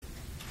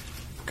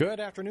Good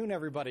afternoon,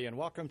 everybody, and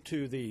welcome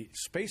to the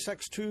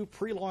SpaceX 2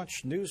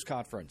 pre-launch news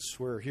conference.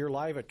 We're here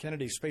live at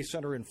Kennedy Space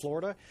Center in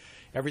Florida.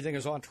 Everything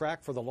is on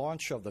track for the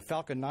launch of the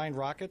Falcon 9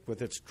 rocket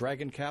with its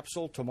Dragon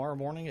capsule tomorrow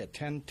morning at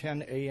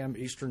 10:10 a.m.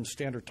 Eastern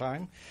Standard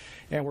Time.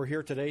 And we're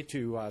here today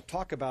to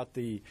talk about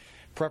the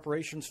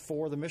preparations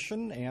for the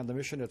mission and the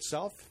mission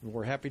itself.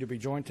 We're happy to be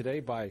joined today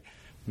by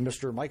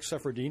Mr. Mike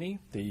Seferdini,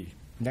 the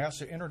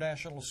NASA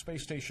International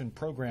Space Station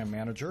Program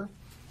Manager,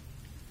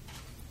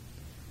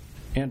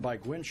 and by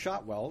Gwynne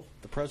Shotwell,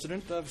 the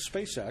president of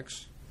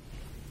SpaceX,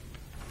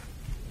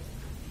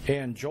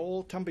 and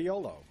Joel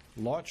Tambiolo,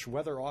 launch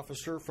weather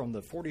officer from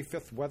the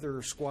 45th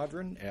Weather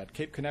Squadron at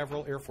Cape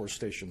Canaveral Air Force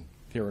Station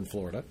here in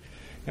Florida.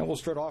 And we'll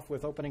start off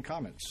with opening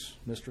comments.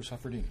 Mr.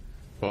 Seferdini.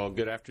 Well,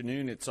 good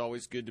afternoon. It's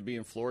always good to be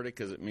in Florida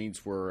because it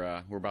means we're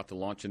about to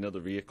launch another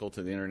vehicle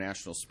to the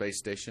International Space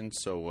Station.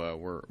 So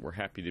we're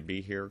happy to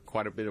be here.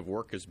 Quite a bit of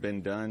work has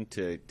been done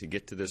to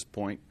get to this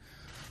point.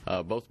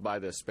 Both by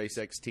the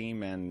SpaceX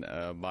team and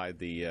by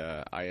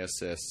the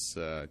ISS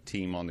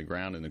team on the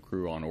ground and the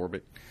crew on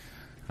orbit.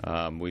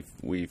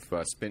 We've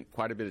spent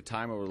quite a bit of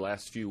time over the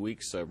last few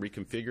weeks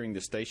reconfiguring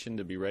the station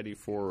to be ready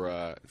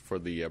for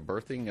the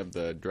birthing of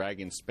the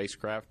Dragon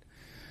spacecraft.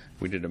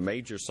 We did a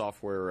major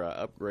software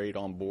upgrade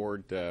on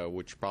board,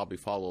 which probably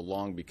followed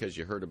along because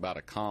you heard about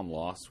a comm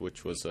loss,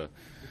 which was the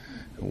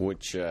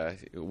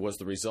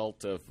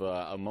result of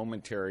a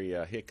momentary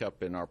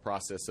hiccup in our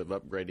process of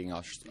upgrading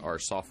our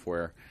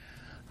software,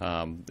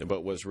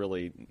 but was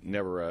really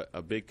never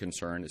a big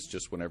concern. It's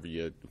just whenever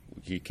you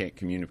can't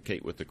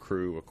communicate with the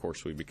crew, of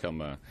course, we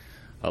become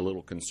a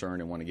little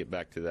concerned and want to get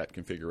back to that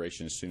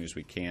configuration as soon as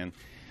we can.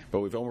 But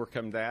we've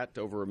overcome that.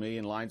 Over 1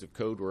 million lines of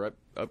code were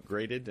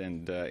upgraded,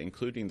 and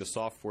including the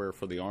software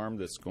for the arm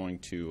that's going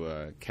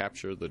to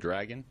capture the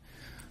Dragon.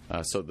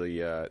 So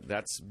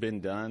that's been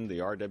done. The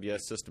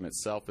RWS system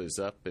itself is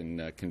up and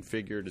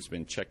configured. It's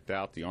been checked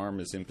out. The arm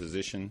is in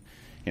position,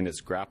 in its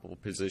grapple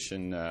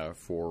position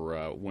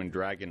for when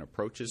Dragon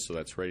approaches. So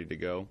that's ready to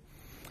go.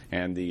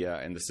 And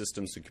the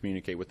systems to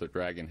communicate with the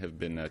Dragon have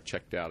been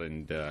checked out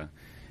and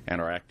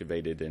are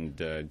activated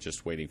and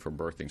just waiting for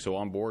berthing. So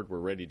on board, we're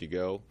ready to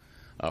go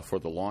for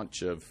the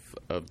launch of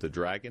the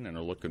Dragon, and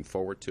are looking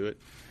forward to it.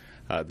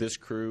 This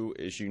crew,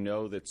 as you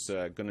know, that's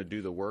going to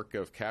do the work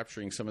of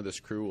capturing some of this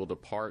crew will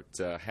depart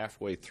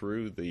halfway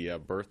through the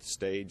birth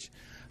stage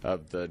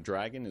of the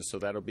Dragon, and so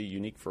that'll be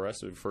unique for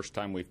us. It's the first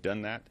time we've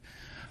done that.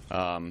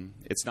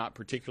 It's not a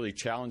particularly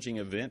challenging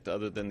event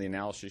other than the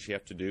analysis you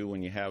have to do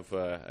when you have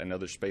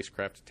another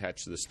spacecraft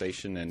attached to the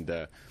station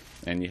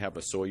and you have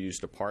a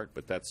Soyuz depart,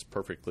 but that's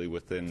perfectly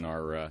within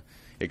our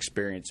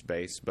experience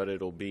base. But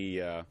it'll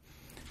be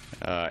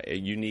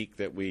unique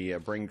that we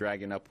bring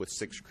Dragon up with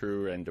 6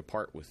 crew and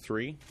depart with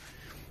 3.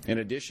 In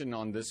addition,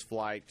 on this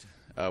flight,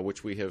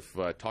 which we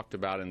have talked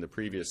about in the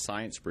previous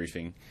science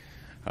briefing,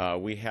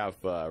 we have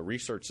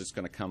research that's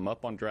going to come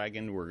up on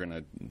Dragon. We're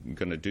going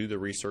to do the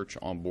research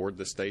on board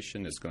the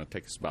station. It's going to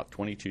take us about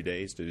 22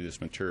 days to do this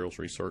materials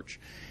research,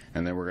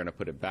 and then we're going to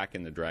put it back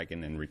in the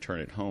Dragon and return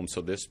it home. So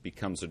this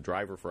becomes a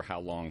driver for how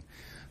long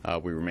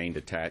we remained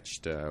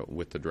attached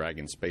with the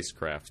Dragon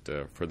spacecraft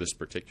for this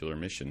particular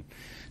mission.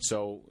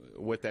 So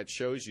what that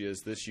shows you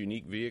is this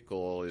unique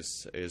vehicle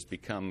is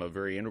become a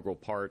very integral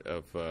part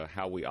of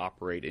how we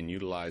operate and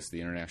utilize the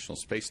International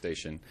Space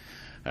Station,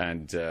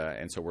 and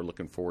so we're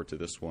looking forward to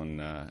this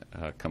one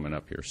coming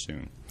up here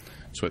soon.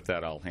 So with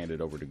that, I'll hand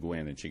it over to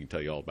Gwynne, and she can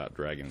tell you all about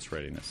Dragon's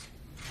readiness.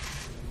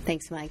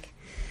 Thanks, Mike.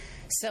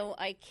 So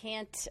I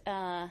can't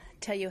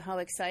tell you how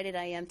excited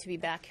I am to be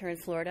back here in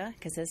Florida,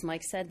 because as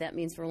Mike said, that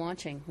means we're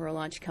launching. We're a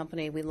launch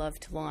company. We love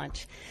to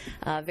launch.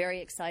 Very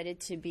excited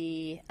to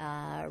be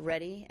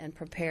ready and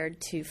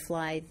prepared to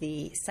fly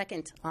the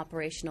second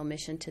operational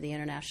mission to the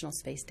International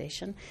Space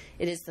Station.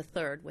 It is the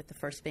third, with the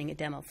first being a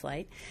demo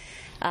flight.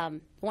 I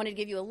wanted to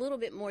give you a little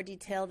bit more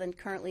detail than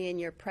currently in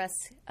your press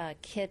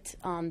kit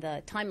on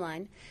the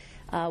timeline.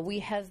 We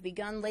have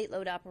begun late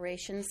load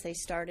operations. They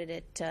started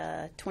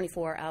at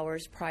 24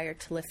 hours prior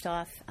to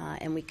liftoff,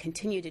 and we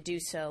continue to do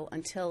so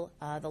until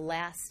the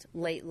last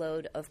late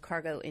load of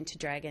cargo into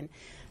Dragon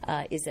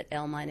is at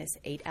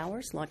L-8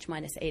 hours, launch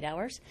minus 8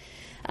 hours.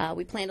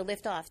 We plan to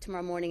lift off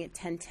tomorrow morning at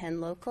 10:10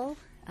 local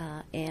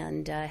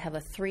and have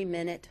a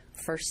 3-minute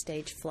first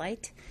stage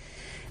flight.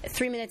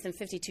 3 minutes and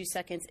 52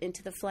 seconds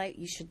into the flight,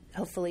 you should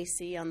hopefully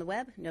see on the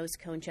web nose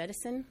cone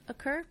jettison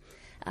occur.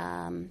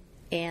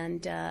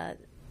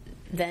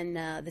 Then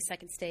the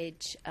second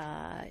stage,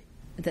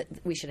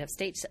 we should have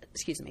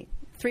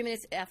 3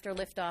 minutes after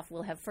liftoff,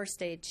 we'll have first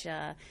stage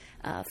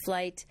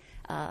flight,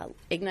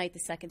 ignite the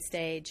second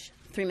stage.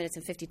 3 minutes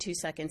and 52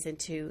 seconds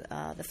into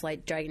the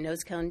flight, Dragon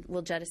nose cone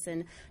will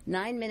jettison.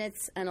 9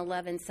 minutes and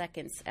 11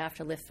 seconds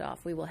after liftoff,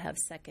 we will have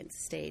second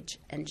stage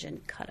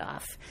engine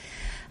cutoff.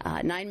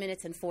 9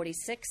 minutes and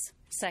 46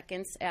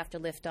 seconds after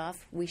liftoff,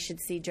 we should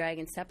see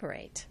Dragon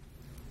separate.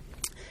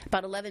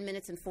 About 11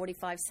 minutes and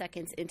 45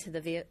 seconds into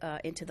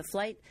the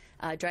flight,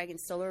 Dragon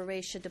solar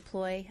array should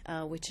deploy,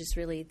 which is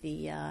really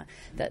the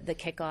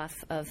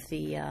kickoff of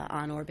the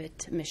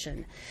on-orbit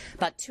mission.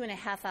 About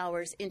 2.5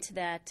 hours into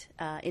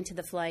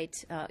the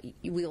flight,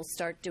 we will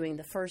start doing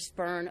the first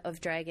burn of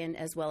Dragon,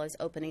 as well as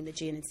opening the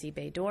GNC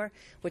bay door,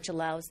 which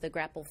allows the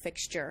grapple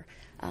fixture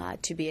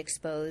to be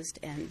exposed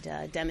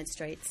and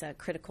demonstrates a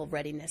critical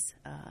readiness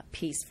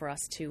piece for us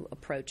to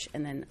approach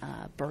and then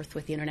berth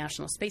with the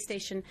International Space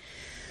Station.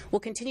 We'll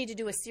continue to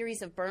do a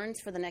series of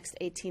burns for the next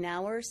 18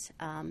 hours,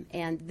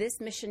 and this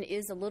mission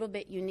is a little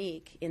bit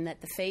unique in that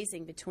the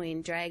phasing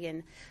between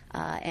Dragon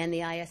and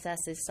the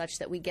ISS is such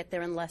that we get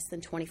there in less than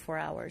 24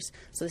 hours.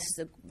 So this is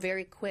a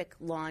very quick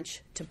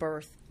launch to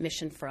berth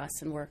mission for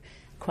us, and we're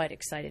quite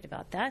excited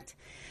about that.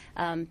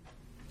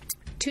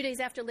 2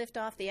 days after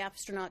liftoff, the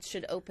astronauts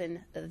should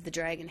open the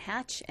Dragon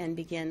hatch and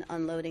begin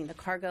unloading the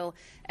cargo,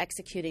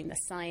 executing the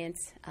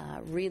science,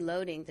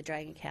 reloading the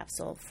Dragon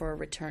capsule for a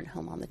return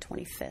home on the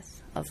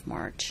 25th of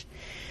March.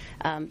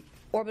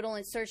 Orbital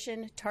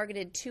insertion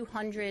targeted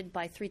 200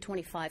 by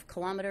 325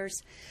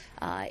 kilometers.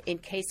 In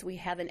case we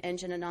have an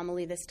engine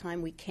anomaly this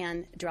time, we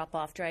can drop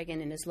off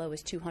Dragon in as low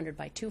as 200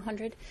 by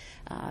 200,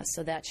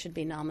 so that should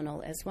be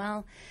nominal as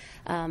well.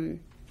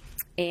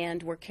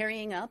 And we're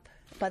carrying up.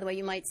 By the way,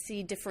 you might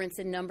see difference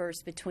in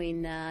numbers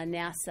between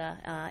NASA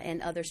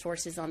and other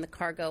sources on the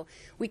cargo.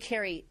 We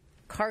carry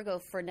cargo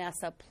for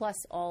NASA plus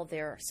all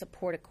their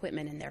support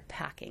equipment and their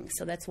packing.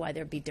 So that's why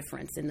there'd be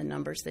difference in the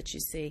numbers that you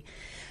see.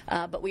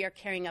 But we are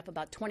carrying up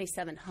about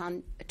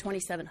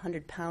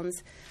 2,700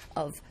 pounds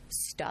of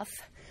stuff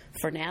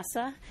for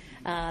NASA.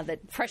 The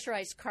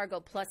pressurized cargo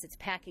plus its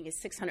packing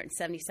is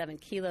 677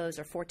 kilos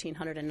or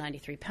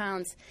 1,493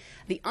 pounds.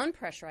 The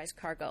unpressurized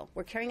cargo,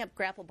 we're carrying up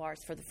grapple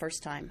bars for the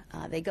first time.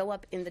 They go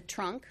up in the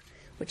trunk,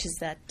 which is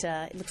that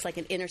it looks like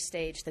an inner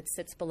stage that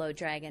sits below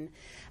Dragon.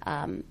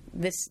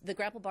 The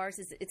grapple bars,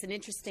 it's an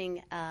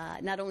interesting,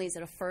 not only is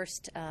it a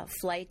first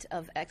flight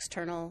of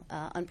external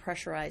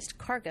unpressurized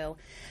cargo,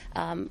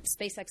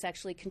 SpaceX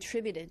actually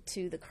contributed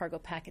to the cargo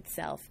pack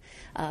itself.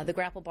 The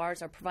grapple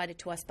bars are provided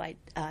to us by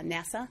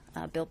NASA,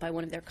 built by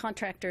one of their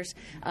contractors.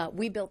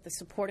 We built the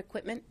support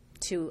equipment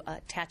to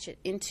attach it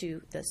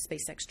into the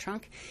SpaceX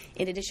trunk.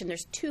 In addition,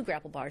 there's 2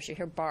 grapple bars. You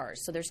hear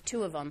bars, so there's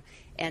 2 of them.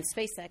 And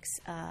SpaceX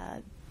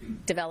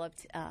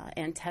developed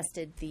and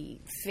tested the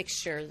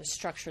fixture, the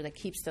structure that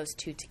keeps those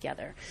 2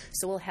 together.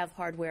 So we'll have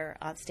hardware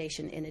on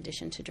station in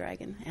addition to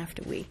Dragon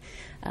after we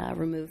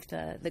remove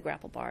the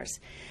grapple bars.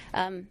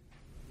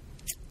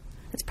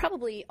 That's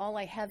probably all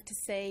I have to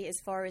say as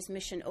far as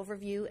mission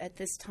overview at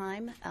this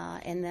time,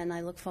 and then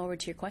I look forward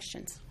to your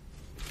questions.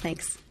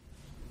 Thanks.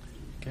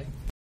 Okay.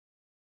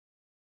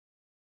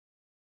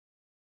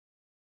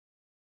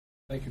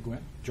 Thank you,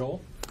 Gwen.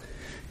 Joel?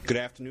 Good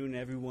afternoon,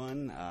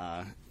 everyone.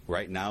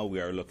 Right now, we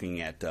are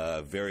looking at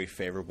very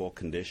favorable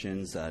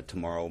conditions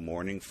tomorrow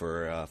morning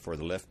for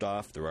the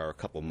liftoff. There are a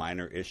couple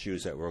minor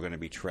issues that we're going to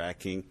be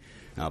tracking,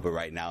 but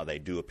right now they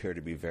do appear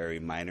to be very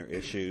minor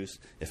issues.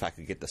 If I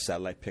could get the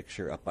satellite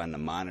picture up on the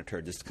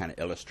monitor just to kind of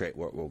illustrate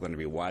what we're going to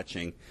be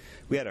watching.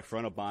 We had a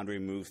frontal boundary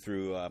move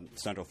through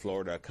Central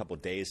Florida a couple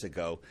days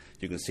ago.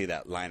 You can see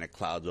that line of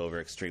clouds over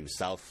extreme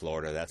South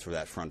Florida. That's where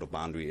that frontal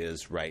boundary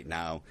is right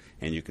now,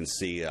 and you can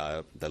see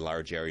the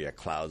large area of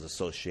clouds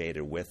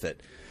associated with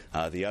it.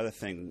 The other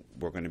thing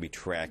we're going to be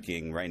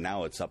tracking right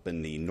now, it's up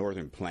in the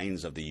northern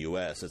plains of the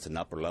U.S. It's an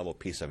upper-level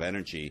piece of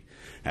energy.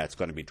 It's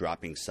going to be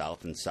dropping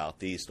south and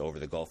southeast over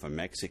the Gulf of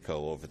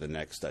Mexico over the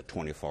next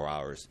 24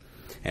 hours.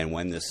 And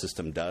when this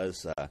system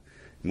does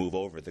move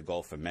over the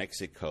Gulf of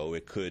Mexico,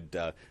 it could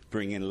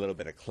bring in a little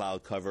bit of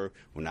cloud cover.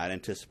 We're not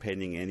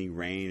anticipating any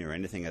rain or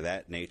anything of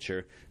that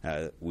nature.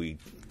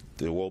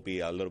 There will be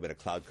a little bit of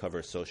cloud cover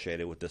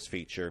associated with this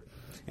feature,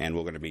 and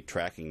we're going to be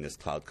tracking this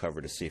cloud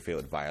cover to see if it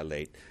would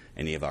violate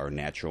any of our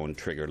natural and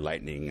trigger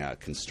lightning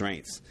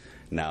constraints.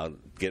 Now,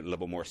 get a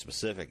little more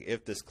specific.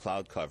 If this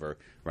cloud cover,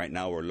 right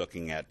now we're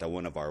looking at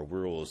one of our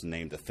rules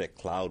named the thick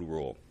cloud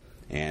rule.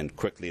 And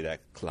quickly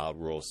that cloud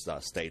rule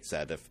states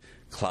that if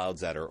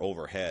clouds that are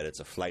overhead, it's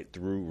a flight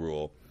through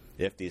rule.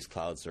 If these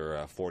clouds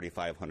are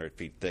 4,500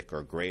 feet thick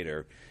or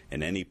greater,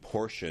 and any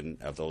portion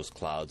of those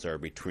clouds are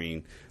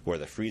between where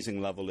the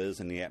freezing level is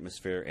in the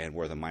atmosphere and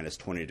where the minus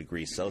 20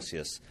 degrees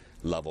Celsius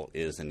level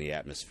is in the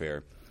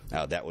atmosphere,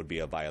 that would be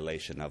a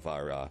violation of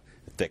our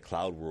thick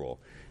cloud rule.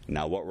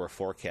 Now, what we're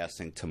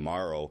forecasting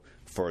tomorrow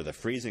for the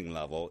freezing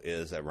level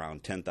is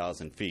around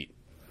 10,000 feet.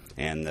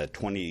 And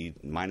the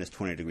minus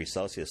 20 degrees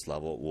Celsius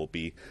level will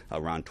be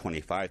around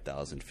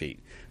 25,000 feet.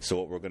 So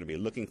what we're going to be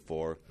looking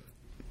for,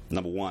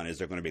 number one, is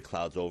there going to be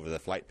clouds over the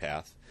flight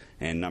path?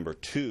 And number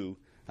two,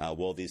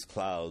 will these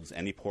clouds,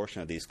 any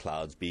portion of these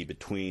clouds, be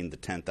between the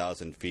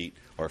 10,000 feet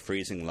or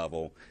freezing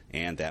level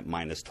and that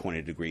minus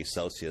 20 degrees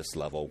Celsius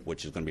level,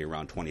 which is going to be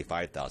around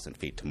 25,000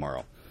 feet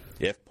tomorrow?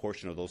 If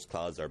portion of those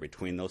clouds are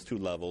between those two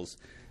levels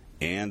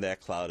and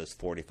that cloud is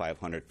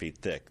 4,500 feet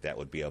thick, that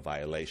would be a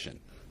violation.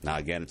 Now,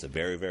 again, it's a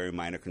very, very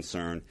minor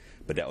concern,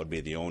 but that would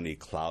be the only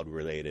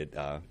cloud-related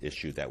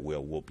issue that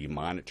we'll be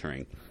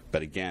monitoring.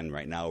 But again,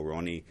 right now, we're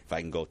only, if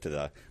I can go to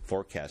the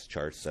forecast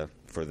charts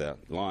for the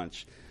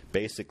launch,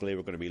 basically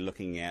we're going to be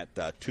looking at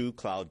 2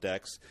 cloud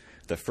decks.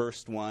 The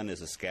first one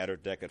is a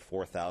scattered deck at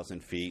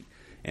 4,000 feet,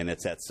 and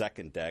it's that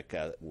second deck,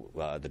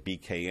 the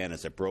BKN,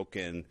 is a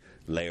broken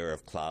layer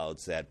of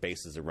clouds that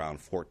bases around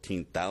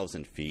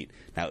 14,000 feet.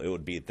 Now, it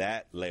would be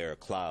that layer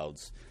of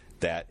clouds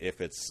that, if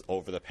it's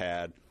over the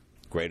pad,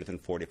 greater than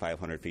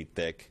 4,500 feet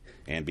thick,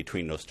 and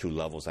between those 2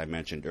 levels I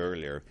mentioned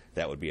earlier,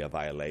 that would be a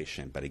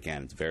violation. But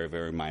again, it's very,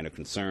 very minor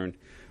concern.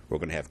 We're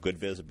going to have good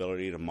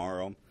visibility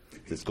tomorrow.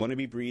 It's going to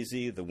be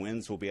breezy. The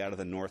winds will be out of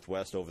the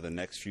northwest over the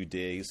next few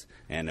days,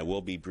 and it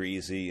will be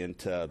breezy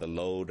into the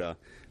low to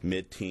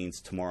mid-teens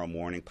tomorrow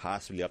morning,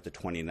 possibly up to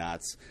 20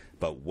 knots,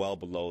 but well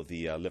below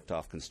the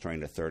liftoff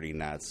constraint of 30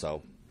 knots.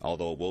 So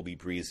although it will be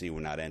breezy,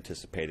 we're not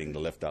anticipating the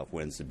liftoff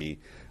winds to be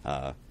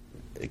an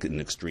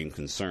extreme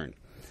concern.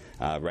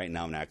 Right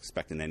now, I'm not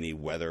expecting any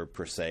weather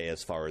per se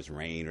as far as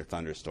rain or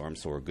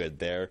thunderstorms, so we're good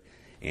there.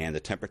 And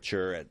the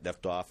temperature at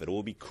liftoff, it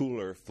will be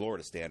cooler,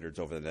 Florida standards,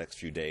 over the next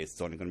few days.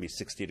 It's only going to be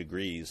 60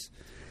 degrees.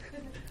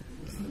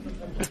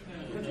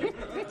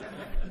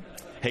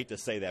 Hate to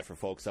say that for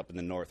folks up in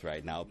the north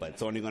right now, but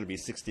it's only going to be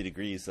 60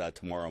 degrees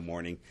tomorrow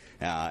morning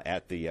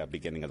at the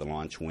beginning of the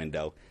launch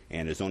window.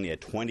 And there's only a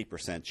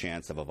 20%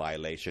 chance of a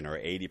violation or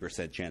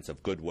 80% chance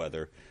of good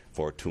weather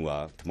for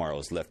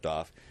tomorrow's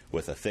liftoff,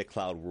 with a thick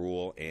cloud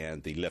rule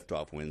and the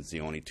liftoff winds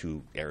the only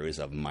 2 areas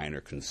of minor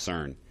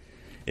concern.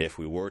 If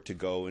we were to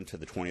go into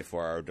the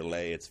 24-hour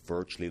delay, it's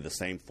virtually the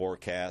same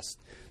forecast.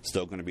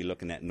 Still going to be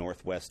looking at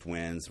northwest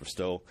winds. We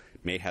still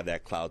may have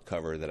that cloud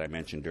cover that I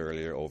mentioned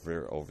earlier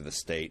over the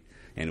state,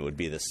 and it would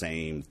be the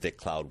same thick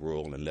cloud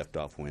rule and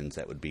liftoff winds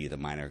that would be the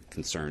minor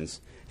concerns,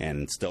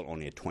 and still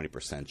only a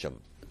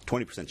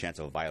 20% chance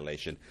of a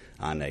violation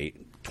on a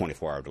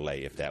 24-hour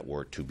delay if that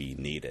were to be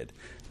needed.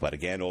 But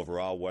again,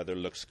 overall, weather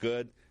looks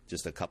good.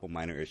 Just a couple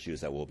minor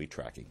issues that we'll be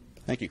tracking.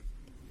 Thank you.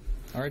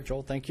 All right,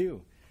 Joel, thank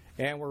you.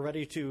 And we're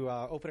ready to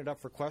open it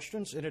up for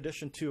questions. In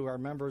addition to our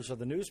members of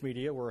the news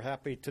media, we're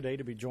happy today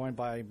to be joined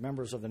by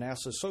members of the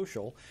NASA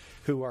Social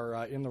who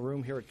are in the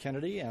room here at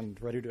Kennedy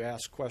and ready to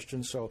ask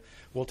questions. So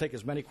we'll take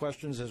as many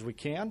questions as we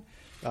can,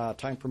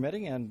 time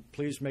permitting, and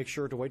please make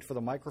sure to wait for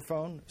the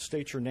microphone,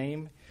 state your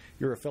name,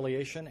 your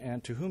affiliation,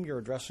 and to whom you're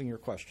addressing your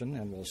question.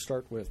 And we'll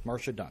start with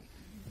Marcia Dunn.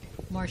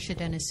 Marcia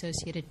Dunn,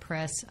 Associated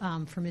Press.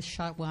 For Ms.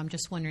 Shotwell, I'm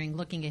just wondering,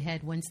 looking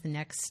ahead, when's the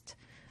next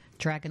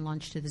Dragon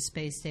launch to the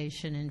space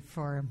station? And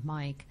for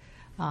Mike,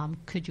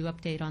 could you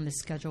update on the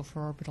schedule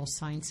for Orbital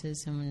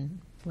Sciences and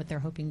what they're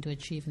hoping to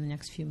achieve in the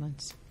next few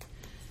months?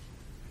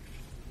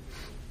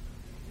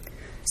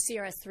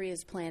 CRS-3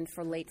 is planned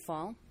for late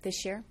fall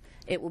this year.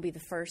 It will be the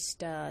first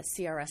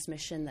CRS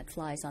mission that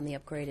flies on the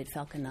upgraded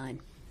Falcon 9.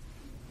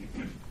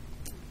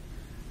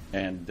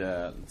 And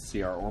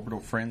see, our orbital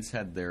friends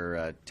had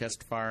their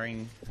test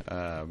firing,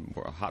 a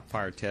hot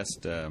fire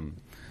test,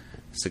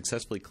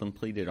 successfully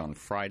completed on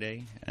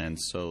Friday, and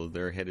so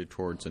they're headed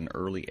towards an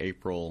early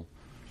April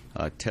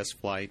test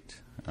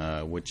flight,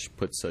 which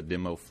puts a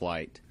demo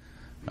flight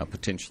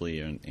potentially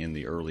in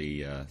the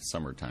early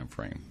summer time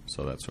frame.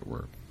 So that's what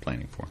we're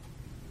planning for.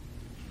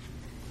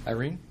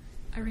 Irene?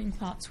 Irene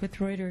Klotz with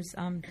Reuters.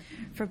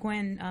 For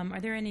Gwen, are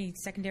there any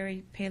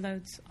secondary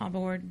payloads on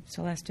board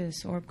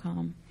Celestis,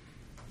 Orbcomm?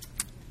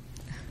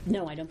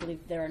 No, I don't believe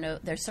there are no.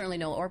 There's certainly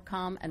no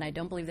Orbcomm, and I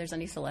don't believe there's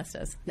any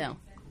Celestis. No,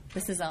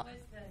 this is all. What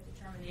was the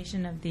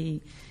determination of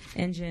the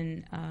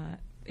engine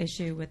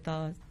issue with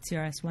the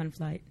CRS-1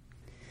 flight?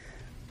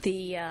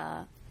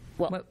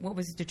 What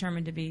was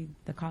determined to be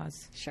the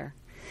cause? Sure,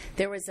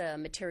 there was a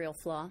material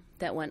flaw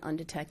that went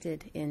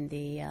undetected in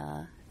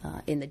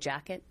the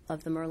jacket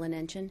of the Merlin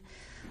engine,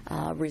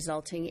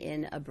 resulting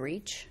in a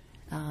breach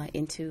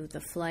into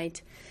the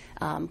flight,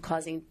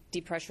 causing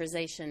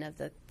depressurization of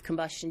the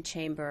combustion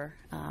chamber.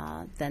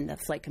 Then the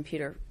flight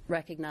computer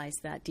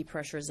recognized that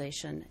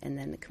depressurization, and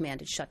then the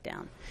commanded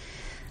shutdown.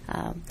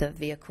 The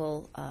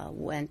vehicle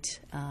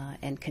went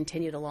and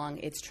continued along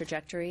its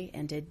trajectory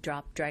and did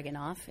drop Dragon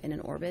off in an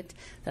orbit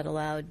that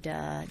allowed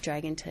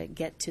Dragon to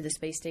get to the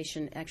space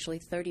station actually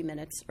 30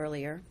 minutes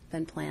earlier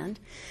than planned.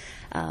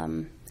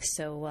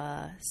 So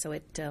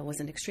it was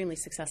an extremely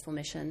successful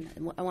mission.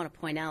 And I want to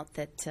point out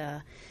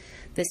that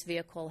this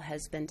vehicle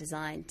has been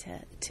designed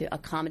to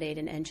accommodate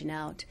an engine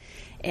out.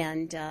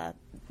 And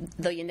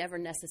though you never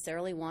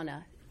necessarily want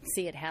to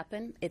see it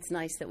happen, it's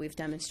nice that we've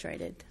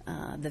demonstrated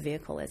the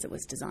vehicle as it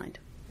was designed.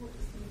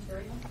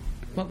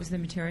 What was the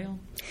material?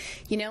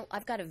 You know,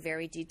 I've got a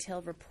very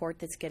detailed report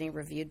that's getting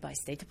reviewed by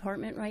State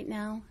Department right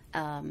now.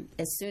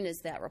 As soon as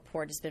that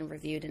report has been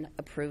reviewed and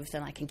approved,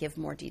 then I can give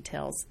more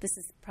details. This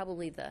is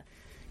probably the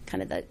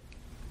kind of the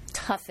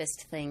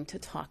toughest thing to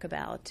talk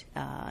about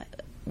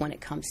when it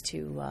comes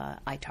to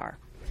ITAR,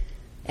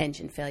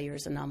 engine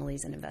failures,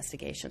 anomalies, and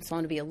investigations. So I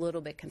want to be a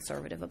little bit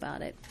conservative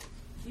about it.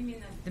 Do you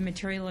mean the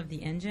material of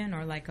the engine,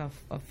 or like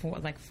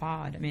like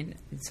FOD? I mean,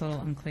 it's a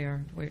little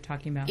unclear what you're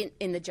talking about.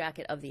 In the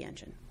jacket of the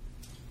engine.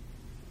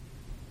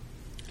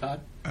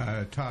 Todd?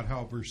 Todd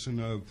Halverson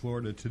of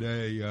Florida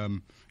Today.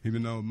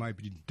 Even though it might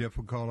be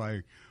difficult,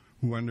 I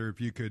wonder if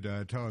you could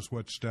tell us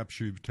what steps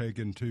you've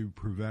taken to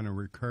prevent a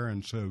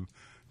recurrence of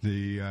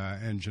the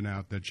engine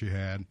out that you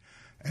had.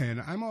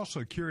 And I'm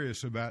also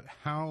curious about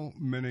how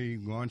many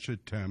launch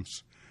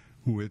attempts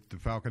with the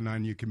Falcon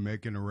 9 you can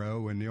make in a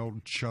row. In the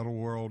old shuttle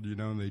world,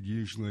 they'd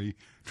usually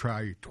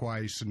try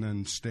twice and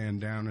then stand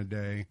down a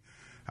day.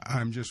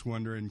 I'm just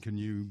wondering, can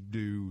you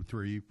do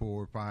 3,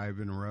 4, 5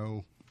 in a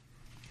row?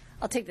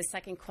 I'll take the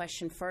second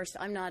question first.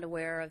 I'm not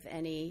aware of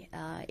any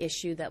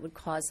issue that would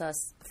cause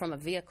us, from a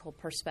vehicle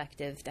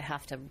perspective, to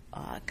have to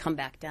come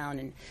back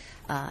down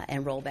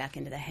and roll back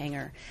into the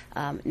hangar.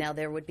 Now,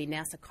 there would be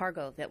NASA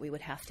cargo that we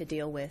would have to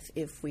deal with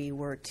if we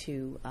were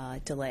to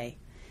delay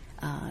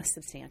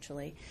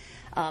substantially.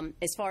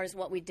 As far as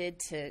what we did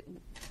to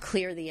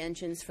clear the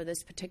engines for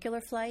this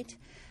particular flight,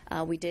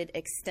 we did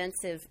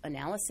extensive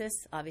analysis,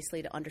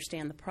 obviously, to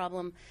understand the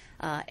problem,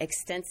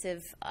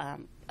 extensive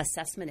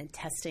assessment and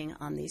testing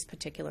on these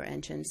particular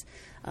engines.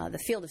 The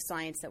field of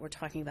science that we're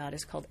talking about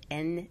is called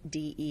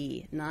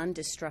NDE,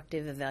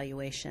 non-destructive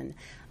evaluation.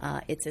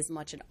 It's as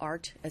much an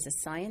art as a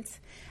science,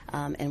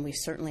 and we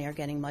certainly are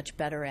getting much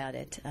better at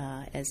it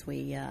as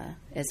we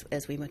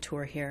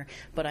mature here.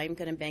 But I'm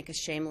going to make a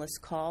shameless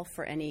call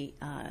for any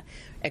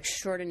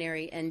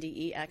extraordinary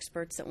NDE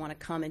experts that want to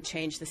come and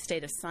change the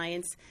state of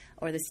science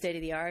or the state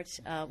of the art.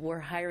 We're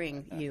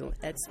hiring you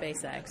at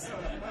SpaceX.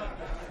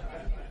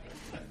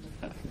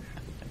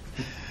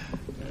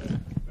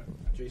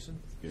 Jason?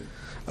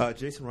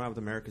 Jason Ryan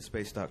with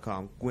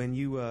AmericanSpace.com. When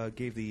you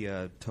gave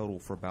the total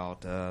for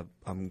about,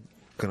 I'm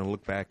going to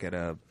look back at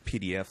a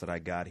PDF that I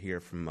got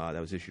here from that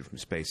was issued from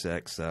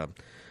SpaceX.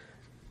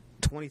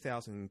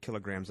 20,000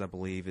 kilograms, I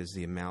believe, is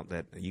the amount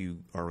that you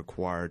are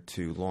required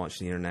to launch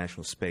the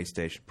International Space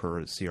Station per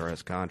the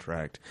CRS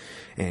contract.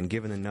 And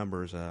given the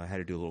numbers, I had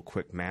to do a little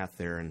quick math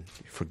there, and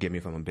forgive me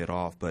if I'm a bit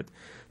off, but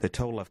the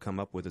total I've come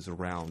up with is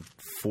around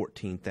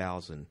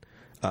 14,000.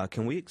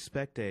 Can we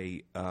expect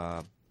a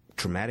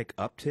dramatic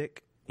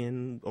uptick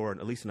or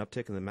at least an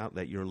uptick in the amount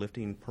that you're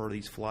lifting per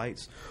these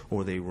flights,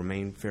 or they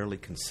remain fairly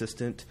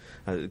consistent?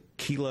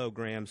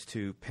 Kilograms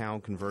to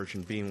pound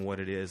conversion being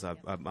what it is,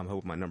 I'm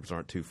hoping my numbers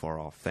aren't too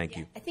far off. Thank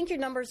you. I think your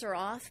numbers are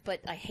off,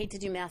 but I hate to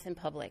do math in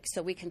public,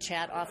 so we can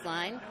chat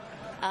offline.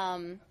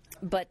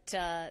 But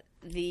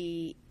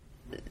the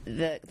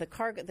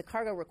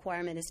cargo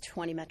requirement is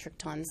 20 metric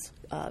tons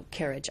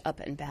carriage up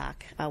and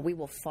back. We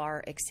will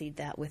far exceed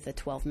that with the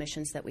 12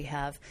 missions that we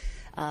have.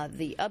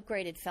 The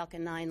upgraded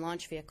Falcon 9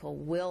 launch vehicle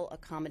will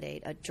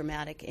accommodate a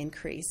dramatic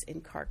increase in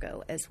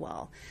cargo as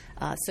well.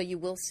 So you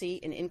will see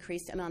an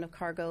increased amount of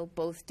cargo,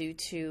 both due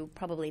to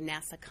probably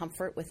NASA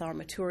comfort with our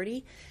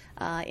maturity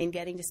in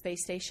getting to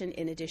space station.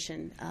 In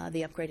addition,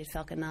 the upgraded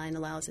Falcon 9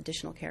 allows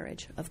additional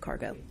carriage of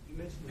cargo. You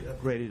mentioned the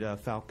upgraded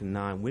Falcon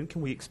 9. When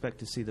can we expect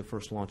to see the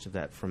first launch of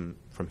that from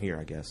here,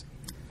 I guess?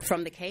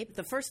 From the Cape.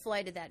 The first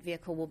flight of that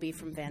vehicle will be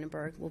from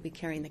Vandenberg. We'll be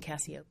carrying the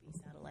Cassiope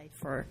satellite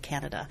for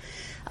Canada.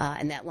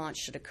 And that launch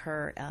should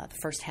occur the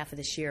first half of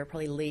this year,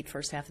 probably late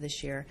first half of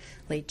this year,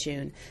 late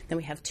June. Then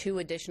we have 2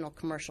 additional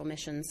commercial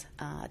missions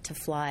to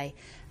fly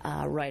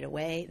right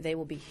away. They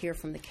will be here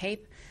from the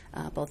Cape,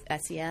 both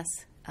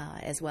SES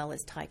as well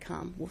as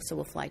TICOM. So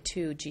we'll fly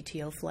 2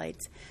 GTO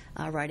flights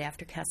right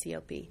after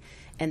Cassiope.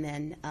 And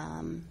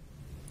then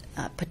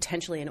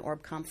potentially an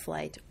ORBCOM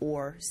flight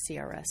or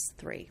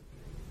CRS-3.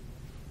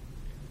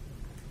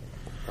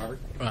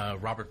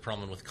 Robert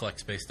Perlman with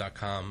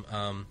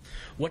CollectSpace.com.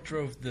 What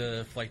drove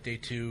the Flight Day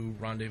 2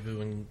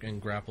 rendezvous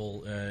and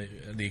grapple,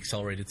 the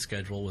accelerated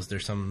schedule? Was there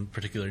some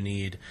particular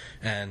need?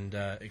 And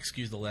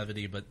excuse the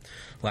levity, but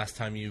last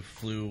time you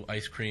flew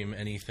ice cream,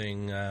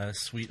 anything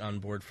sweet on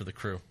board for the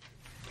crew?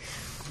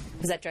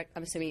 Was that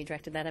I'm assuming you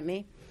directed that at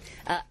me?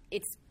 I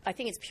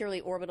think it's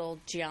purely orbital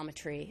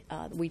geometry.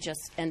 We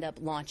just end up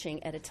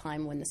launching at a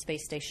time when the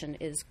space station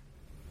is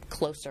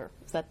closer.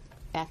 Is that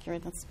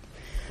accurate? That's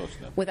close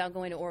enough. Without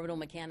going to orbital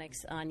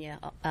mechanics, Anya.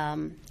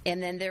 And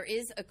then there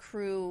is a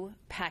crew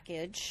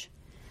package.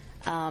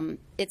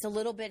 It's a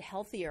little bit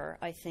healthier,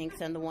 I think,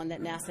 than the one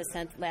that NASA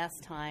sent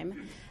last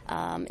time.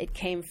 It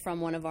came from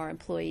one of our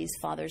employees'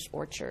 father's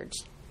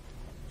orchards.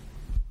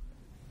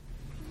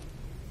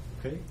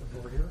 Okay,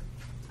 over here.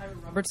 Ira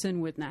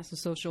Robertson with NASA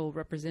Social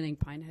representing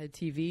Pinehead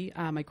TV.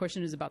 My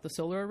question is about the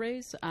solar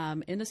arrays.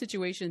 In the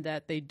situation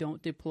that they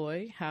don't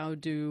deploy,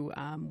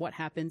 what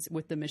happens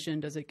with the mission?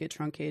 Does it get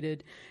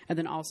truncated? And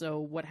then also,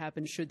 what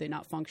happens should they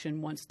not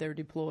function once they're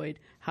deployed?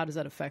 How does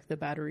that affect the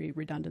battery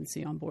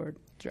redundancy on board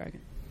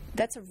Dragon?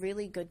 That's a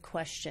really good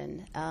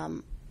question.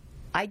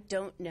 I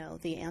don't know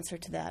the answer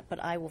to that,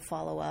 but I will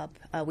follow up.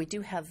 We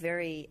do have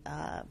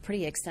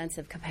pretty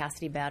extensive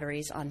capacity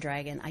batteries on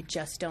Dragon. I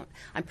just don't.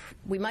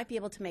 We might be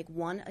able to make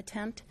one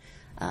attempt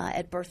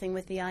at berthing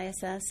with the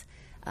ISS,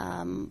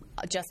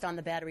 just on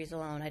the batteries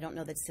alone. I don't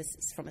know that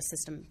from a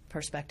system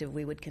perspective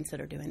we would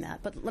consider doing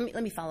that. But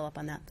let me follow up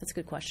on that. That's a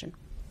good question.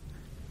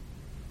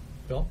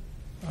 Bill?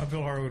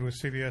 Bill Harwood with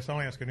CBS. I'll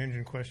ask an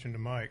engine question to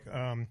Mike.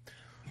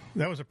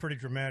 That was a pretty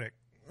dramatic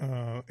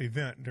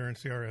event during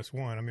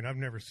CRS-1. I mean, I've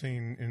never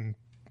seen in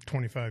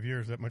 25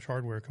 years that much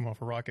hardware come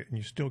off a rocket and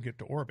you still get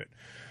to orbit.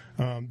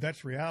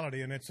 That's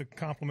reality, and it's a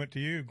compliment to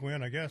you,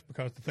 Gwen, I guess,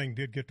 because the thing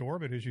did get to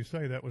orbit, as you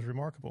say. That was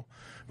remarkable.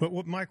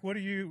 But Mike, what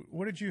did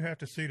you have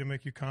to see to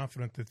make you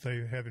confident that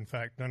they have in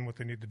fact done what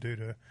they need to do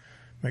to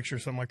make sure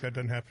something like that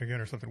doesn't happen again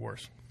or something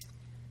worse?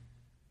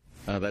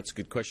 That's a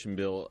good question,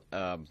 Bill.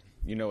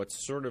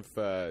 It's sort of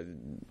a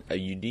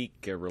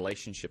unique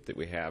relationship that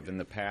we have in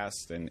the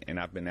past, and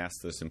I've been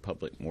asked this in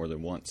public more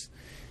than once.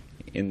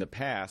 In the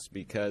past,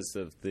 because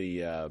of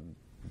the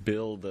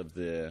build of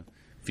the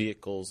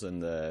vehicles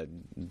and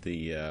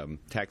the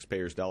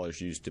taxpayers' dollars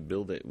used to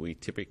build it, we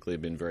typically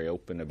have been very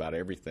open about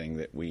everything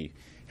that we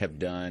have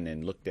done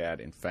and looked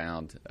at and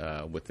found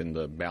within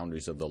the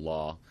boundaries of the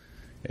law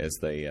as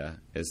they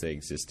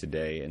exist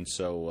today. And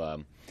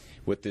so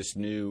with this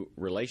new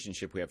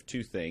relationship, we have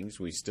two things.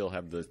 We still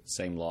have the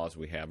same laws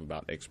we have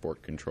about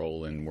export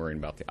control and worrying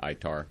about the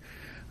ITAR.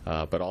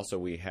 But also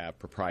we have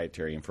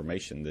proprietary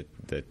information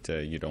that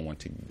you don't want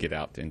to get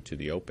out into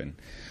the open.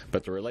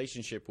 But the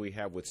relationship we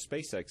have with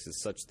SpaceX is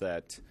such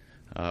that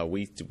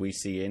we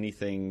see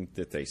anything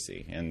that they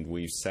see, and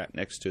we've sat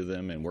next to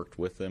them and worked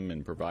with them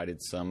and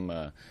provided some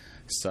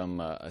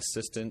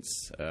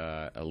assistance,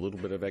 a little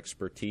bit of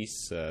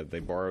expertise. They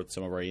borrowed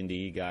some of our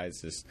NDE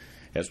guys,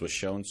 as was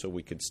shown, so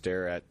we could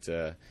stare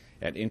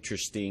at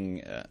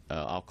interesting,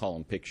 I'll call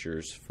them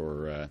pictures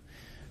for.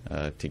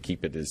 To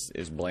keep it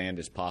as bland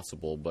as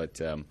possible.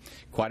 But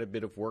quite a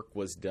bit of work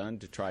was done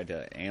to try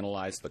to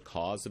analyze the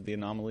cause of the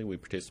anomaly. We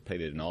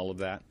participated in all of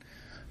that.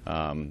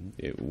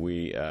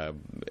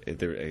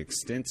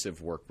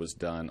 Extensive work was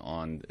done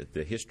on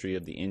the history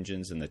of the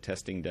engines and the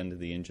testing done to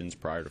the engines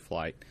prior to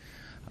flight,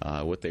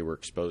 what they were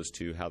exposed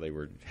to, how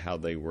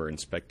they were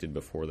inspected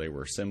before they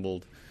were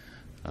assembled,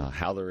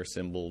 how they're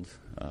assembled.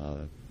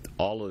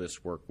 All of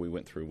this work we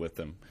went through with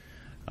them.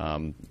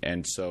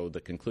 And so the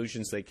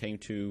conclusions they came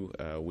to,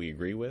 we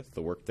agree with.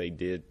 The work they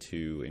did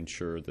to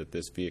ensure that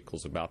this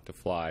vehicle's about to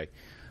fly,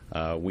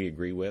 we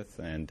agree with.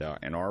 And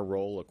our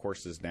role, of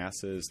course, as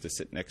NASA is to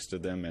sit next to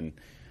them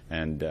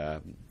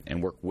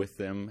and work with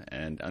them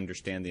and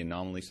understand the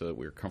anomaly so that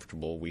we're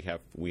comfortable. We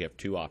have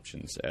two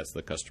options as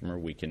the customer.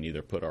 We can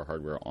either put our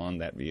hardware on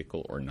that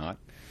vehicle or not.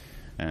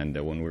 And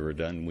when we were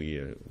done,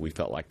 we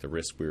felt like the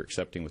risk we were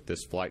accepting with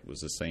this flight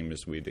was the same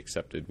as we'd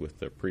accepted with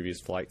the previous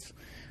flights.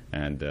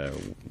 And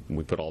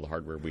we put all the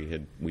hardware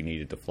we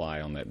needed to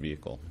fly on that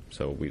vehicle.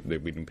 So we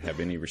didn't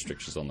have any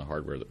restrictions on the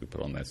hardware that we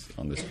put on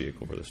this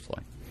vehicle for this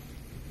flight.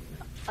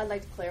 I'd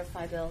like to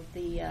clarify, Bill.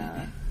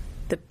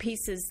 The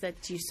pieces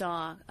that you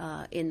saw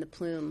in the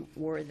plume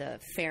were the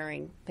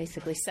fairing,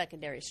 basically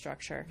secondary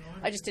structure.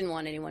 I just didn't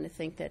want anyone to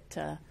think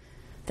that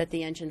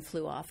the engine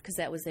flew off, because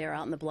that was there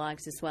out in the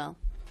blogs as well.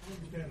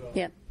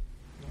 Yep.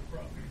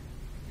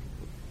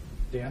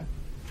 Dan?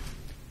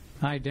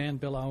 Hi, Dan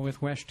Billow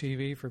with West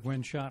TV for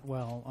Gwen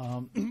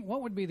Shotwell.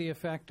 What would be the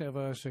effect of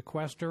a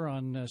sequester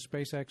on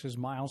SpaceX's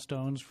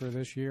milestones for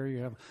this year?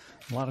 You have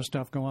a lot of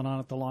stuff going on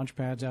at the launch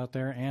pads out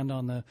there and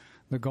on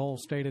the goal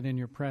stated in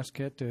your press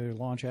kit to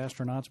launch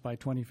astronauts by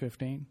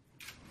 2015.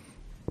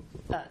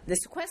 The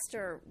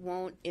sequester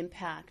won't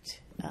impact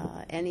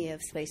any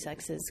of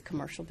SpaceX's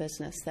commercial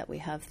business that we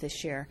have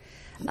this year.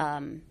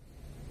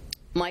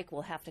 Mike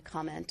will have to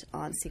comment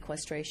on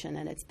sequestration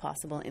and its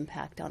possible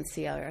impact on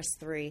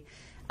CRS-3.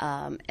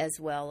 As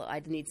well,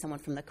 I'd need someone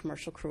from the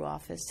commercial crew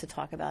office to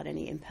talk about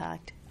any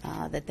impact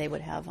that they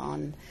would have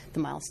on the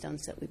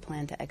milestones that we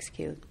plan to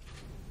execute.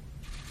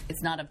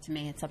 It's not up to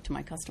me, it's up to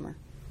my customer.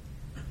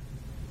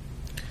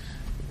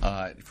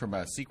 From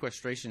a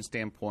sequestration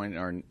standpoint,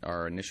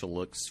 our initial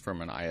looks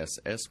from an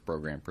ISS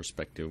program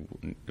perspective,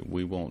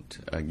 we won't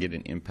get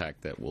an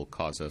impact that will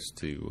cause us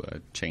to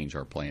change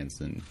our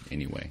plans in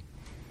any way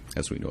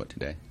as we know it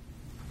today.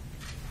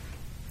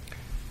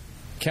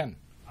 Ken.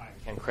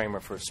 Ken Kramer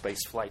for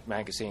Spaceflight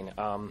Magazine.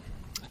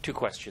 Two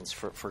questions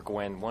for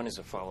Gwen. One is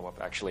a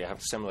follow-up. Actually, I have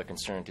a similar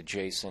concern to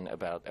Jason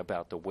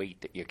about the weight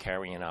that you're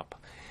carrying up.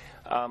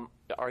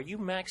 Are you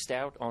maxed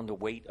out on the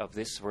weight of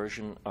this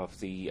version of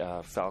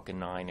the Falcon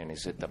 9, and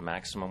is it the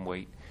maximum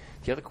weight?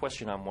 The other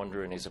question I'm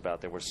wondering is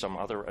about, there were some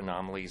other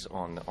anomalies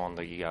on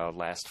the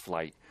last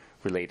flight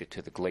related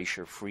to the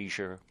glacier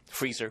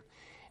freezer,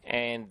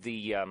 and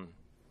the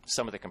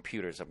some of the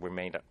computers that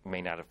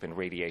may not have been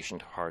radiation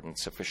hardened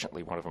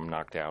sufficiently, one of them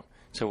knocked out.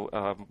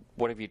 So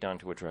what have you done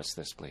to address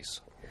this,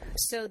 please?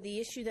 So the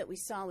issue that we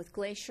saw with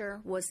Glacier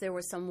was there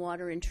was some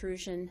water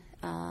intrusion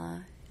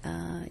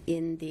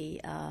in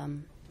the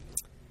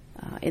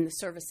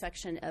service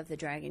section of the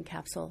Dragon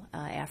capsule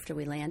after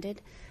we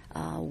landed.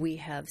 We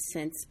have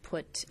since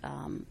put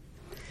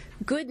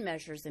good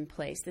measures in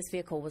place. This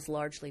vehicle was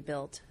largely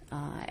built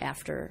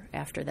after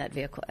that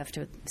vehicle,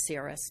 after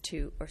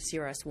CRS-2 or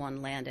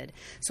CRS-1 landed.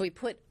 So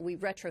we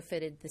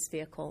retrofitted this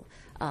vehicle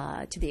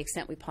to the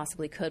extent we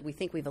possibly could. We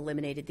think we've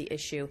eliminated the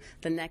issue.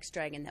 The next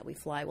Dragon that we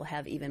fly will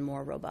have even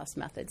more robust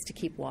methods to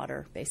keep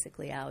water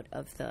basically out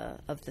of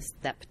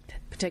that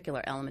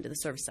particular element of the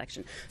service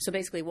section. So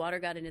basically, water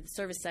got into the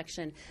service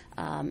section,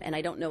 and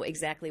I don't know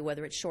exactly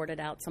whether it shorted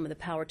out some of the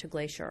power to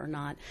Glacier or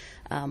not,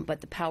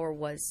 but the power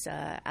was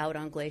out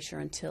on Glacier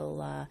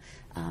until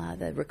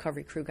the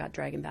recovery crew got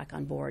Dragon back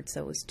on board.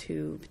 So it was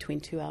between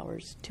 2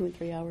 and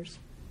 3 hours.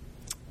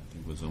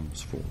 It was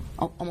almost 4.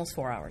 Almost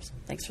 4 hours.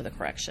 Thanks for the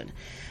correction.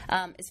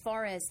 As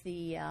far as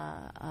the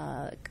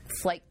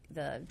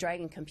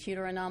Dragon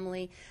computer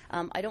anomaly,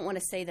 I don't want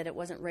to say that it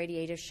wasn't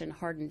radiation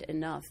hardened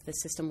enough. The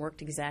system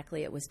worked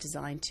exactly it was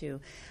designed to.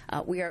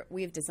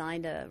 We have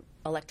designed a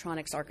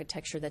electronics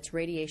architecture that's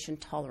radiation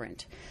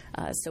tolerant.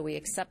 So we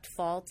accept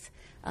fault,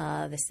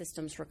 the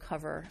systems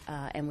recover,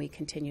 and we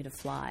continue to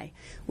fly.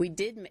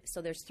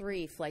 So there's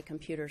 3 flight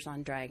computers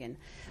on Dragon.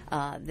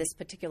 This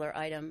particular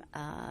item,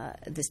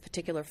 this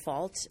particular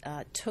fault,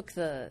 took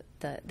that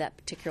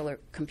particular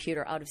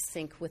computer out of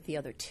sync with the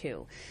other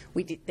 2.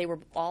 They were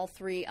all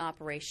 3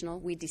 operational.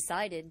 We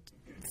decided,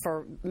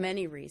 for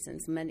many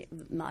reasons,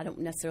 I don't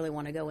necessarily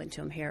want to go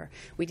into them here,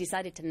 we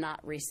decided to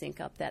not resync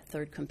up that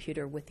 3rd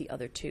computer with the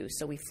other 2,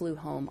 so we flew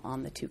home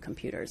on the 2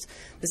 computers.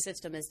 The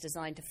system is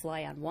designed to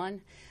fly on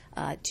 1,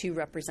 to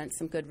represent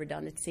some good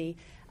redundancy.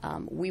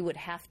 We would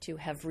have to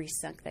have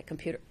resynced that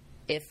computer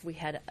if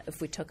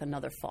we took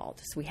another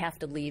fault, so we have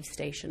to leave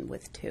station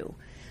with 2.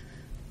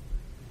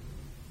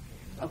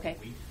 Okay.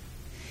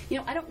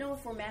 I don't know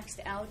if we're maxed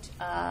out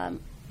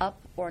up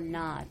or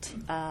not.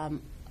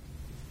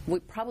 We're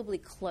probably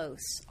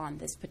close on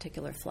this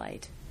particular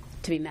flight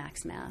to be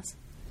max mass.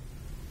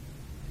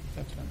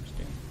 That's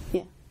understandable.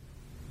 Yeah.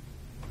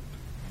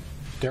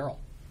 Daryl.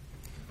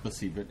 Let's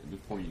see, but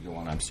before you go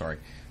on, I'm sorry.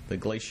 The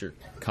Glacier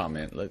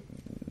comment,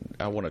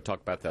 I want to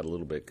talk about that a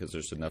little bit because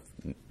there's enough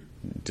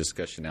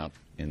discussion out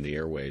in the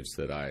airwaves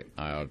that I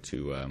ought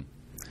to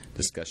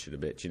discuss it a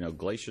bit.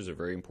 Glaciers are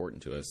very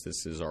important to us.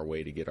 This is our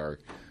way to get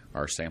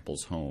our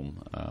samples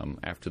home.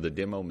 After the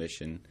demo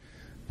mission,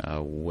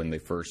 when they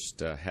first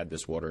had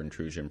this water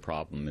intrusion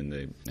problem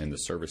in the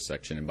service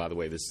section, and by the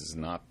way, this is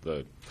not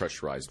the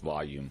pressurized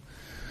volume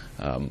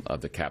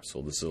of the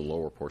capsule. This is a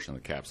lower portion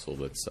of the capsule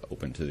that's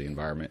open to the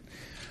environment.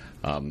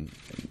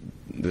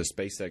 The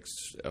SpaceX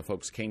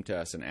folks came to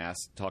us and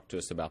talked to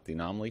us about the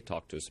anomaly,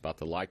 talked to us about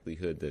the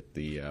likelihood that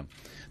the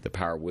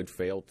power would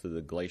fail to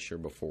the Glacier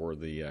before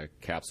the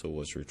capsule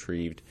was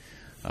retrieved.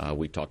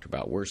 We talked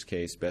about worst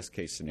case, best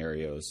case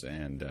scenarios,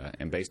 and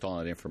based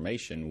on that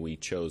information, we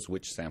chose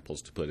which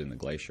samples to put in the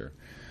Glacier.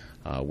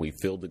 We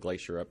filled the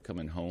Glacier up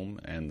coming home,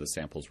 and the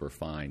samples were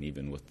fine,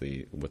 even with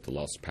the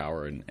loss of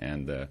power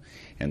and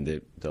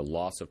the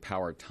loss of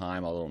power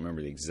time. Although I don't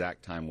remember the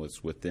exact time,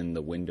 was within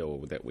the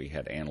window that we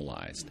had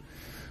analyzed.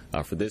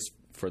 For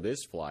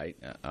this flight,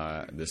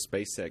 the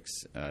SpaceX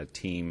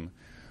team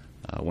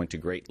went to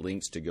great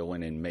lengths to go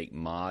in and make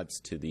mods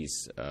to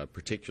these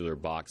particular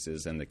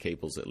boxes and the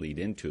cables that lead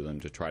into them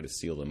to try to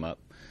seal them up.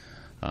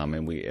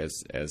 And we,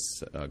 as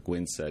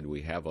Gwen said,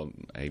 we have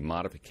a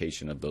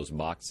modification of those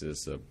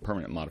boxes, a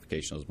permanent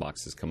modification of those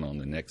boxes coming on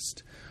the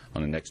next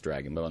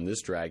Dragon. But on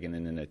this Dragon,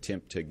 in an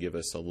attempt to give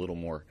us a little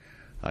more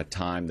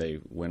time, they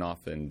went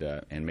off and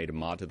made a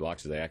mod to the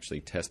boxes. They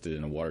actually tested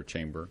in a water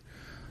chamber.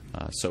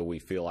 So we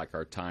feel like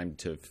our time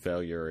to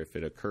failure, if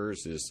it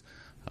occurs, is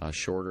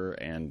shorter.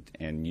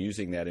 And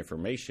using that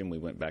information, we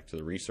went back to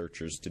the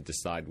researchers to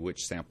decide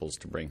which samples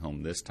to bring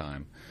home this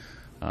time.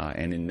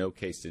 And in no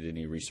case did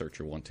any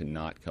researcher want to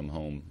not come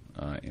home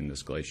in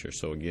this Glacier.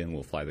 So again,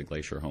 we'll fly the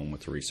Glacier home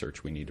with the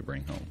research we need to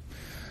bring home.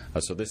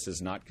 So this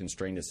does not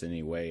constrain us in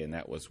any way, and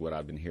that was what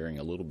I've been hearing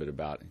a little bit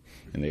about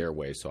in the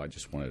airways, so I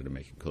just wanted to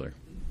make it clear.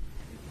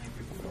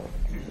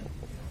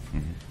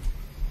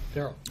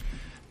 Daryl.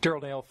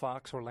 Daryl Dale,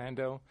 Fox,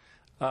 Orlando.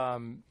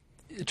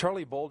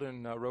 Charlie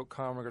Bolden wrote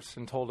Congress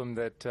and told him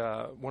that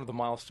one of the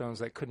milestones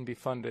that couldn't be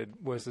funded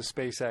was the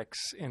SpaceX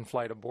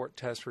in-flight abort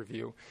test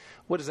review.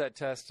 What is that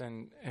test,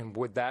 and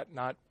would that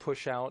not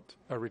push out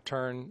a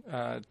return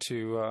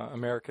to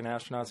American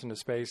astronauts into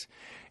space?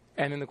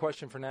 And then the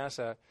question for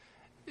NASA,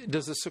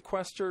 does the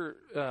sequester,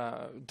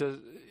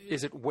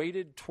 is it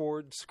weighted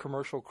towards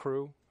commercial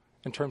crew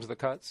in terms of the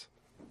cuts?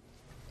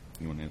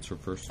 You want to answer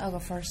first? I'll go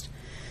first.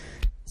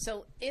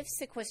 So if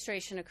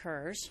sequestration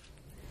occurs,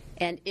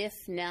 and if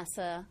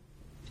NASA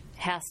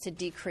has to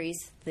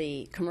decrease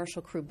the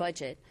commercial crew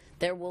budget,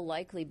 there will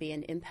likely be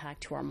an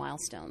impact to our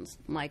milestones.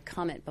 My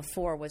comment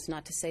before was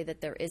not to say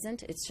that there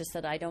isn't. It's just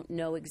that I don't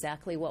know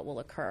exactly what will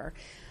occur.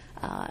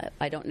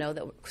 I don't know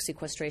that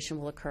sequestration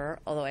will occur,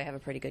 although I have a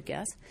pretty good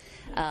guess.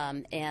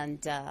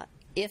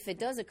 If it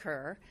does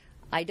occur,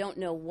 I don't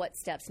know what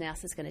steps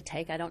NASA is going to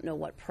take. I don't know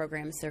what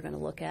programs they're going to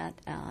look at,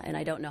 and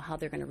I don't know how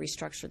they're going to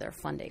restructure their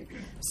funding.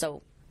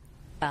 So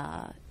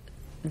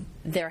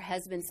there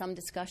has been some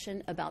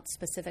discussion about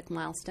specific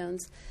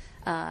milestones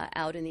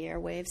out in the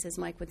airwaves, as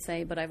Mike would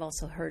say, but I've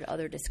also heard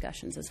other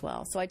discussions as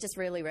well. So I just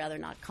really rather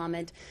not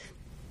comment.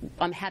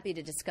 I'm happy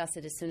to discuss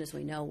it as soon as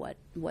we know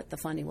what the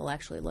funding will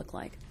actually look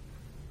like.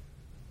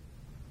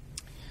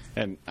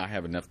 And I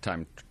have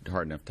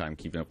hard enough time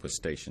keeping up with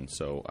stations,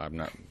 so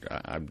I'm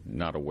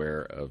not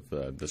aware of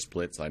the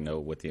splits. I know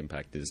what the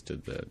impact is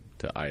to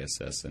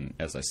ISS, and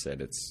as I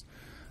said,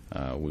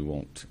 we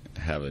won't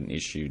have an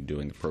issue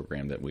doing the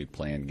program that we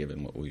planned,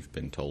 given what we've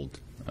been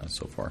told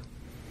so far.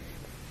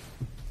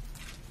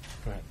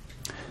 Go ahead.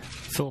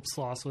 Philip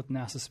Sloss with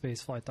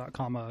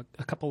NASASpaceflight.com. A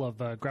couple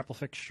of grapple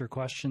fixture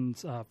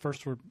questions.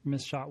 First for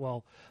Ms.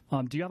 Shotwell.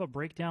 Do you have a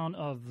breakdown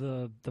of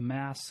the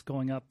mass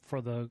going up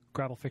for the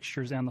grapple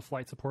fixtures and the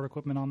flight support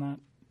equipment on that?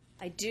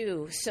 I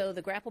do. So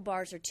the grapple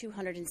bars are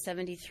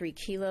 273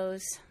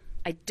 kilos.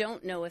 I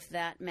don't know if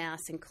that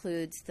mass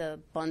includes the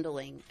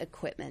bundling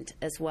equipment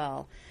as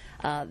well.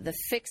 The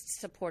fixed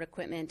support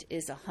equipment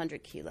is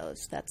 100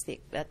 kilos. That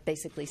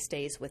basically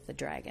stays with the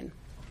Dragon.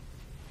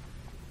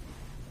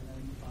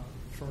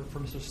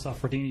 For Mr.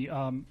 Safradini,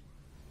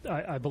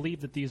 I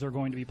believe that these are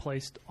going to be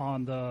placed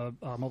on the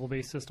mobile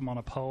base system on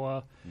a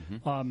POA,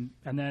 and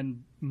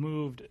then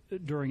moved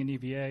during an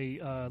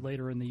EVA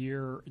later in the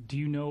year. Do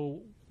you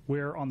know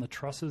where on the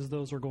trusses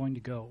those are going to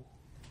go?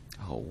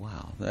 Oh,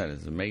 wow. That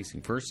is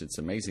amazing. First, it's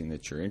amazing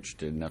that you're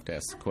interested enough to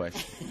ask the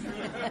question.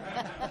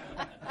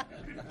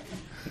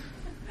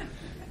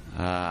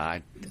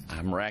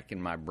 I'm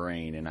racking my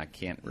brain, and I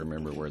can't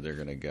remember where they're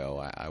going to go.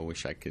 I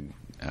wish I could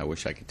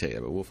tell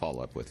you, but we'll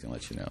follow up with you and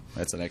let you know.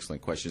 That's an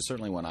excellent question.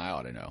 Certainly one I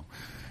ought to know.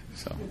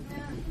 So.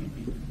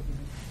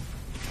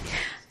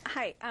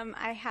 Hi,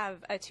 I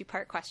have a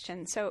two-part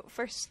question. So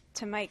first,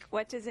 to Mike,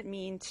 what does it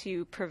mean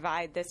to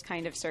provide this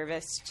kind of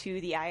service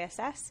to the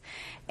ISS?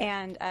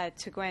 And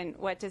to Gwen,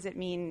 what does it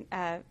mean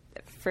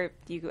for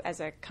you as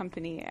a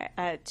company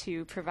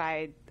to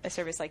provide a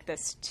service like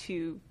this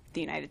to the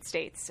United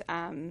States?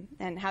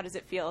 And how does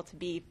it feel to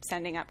be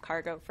sending up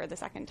cargo for the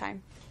second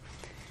time?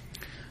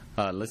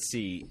 Let's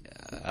see.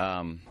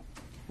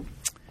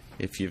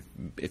 If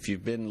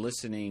you've been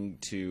listening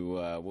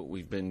to what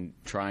we've been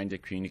trying to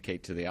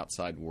communicate to the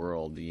outside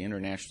world, the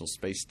International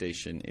Space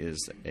Station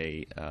is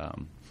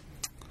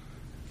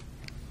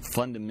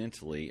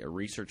fundamentally a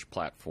research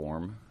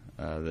platform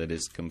that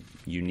is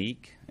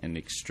unique and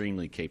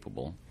extremely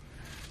capable.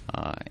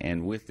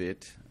 And with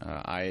it,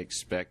 I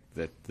expect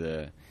that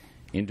the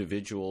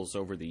individuals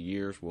over the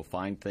years will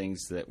find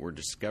things that were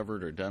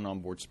discovered or done on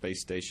board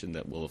Space Station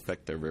that will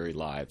affect their very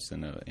lives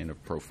in a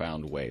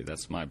profound way.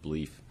 That's my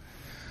belief.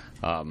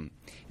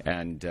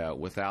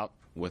 Without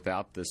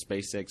the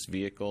SpaceX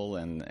vehicle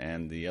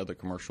and the other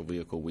commercial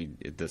vehicle,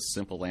 the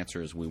simple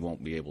answer is we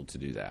won't be able to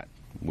do that.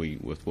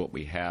 With what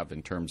we have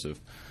in terms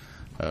of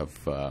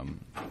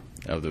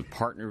the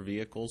partner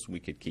vehicles, we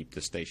could keep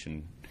the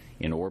station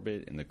in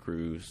orbit and the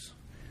crews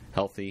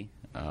healthy.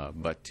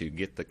 But to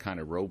get the kind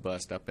of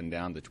robust up and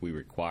down that we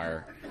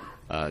require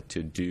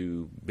to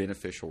do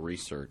beneficial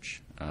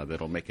research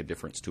that'll make a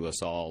difference to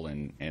us all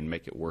and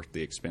make it worth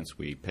the expense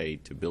we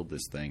paid to build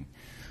this thing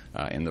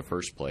in the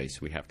first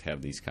place, we have to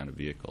have these kind of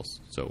vehicles.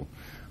 So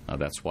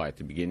that's why at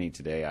the beginning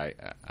today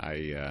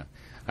I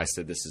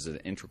said this is an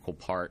integral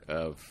part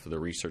of the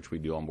research we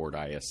do on board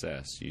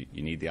ISS.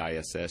 You need the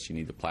ISS, you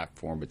need the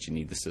platform, but you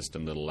need the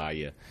system that'll allow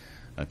you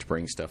to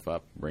bring stuff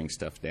up, bring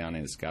stuff down,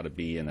 and it's got to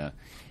be in a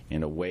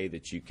way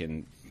that you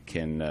can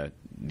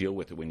deal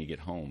with it when you get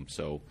home.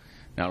 So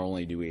not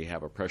only do we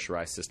have a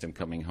pressurized system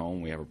coming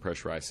home, we have a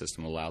pressurized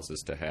system that allows us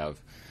to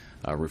have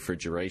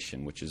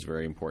refrigeration, which is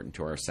very important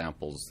to our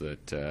samples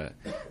that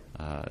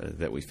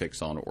we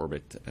fix on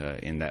orbit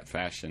in that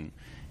fashion.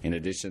 In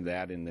addition to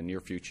that, in the near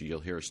future, you'll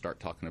hear us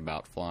start talking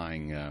about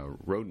flying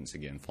rodents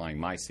again, flying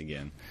mice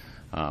again.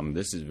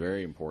 This is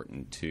very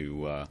important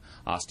to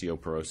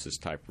osteoporosis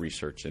type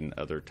research and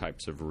other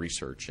types of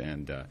research,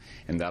 and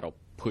that'll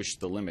push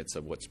the limits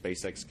of what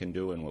SpaceX can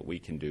do and what we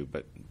can do.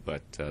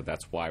 But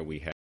that's why we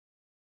have.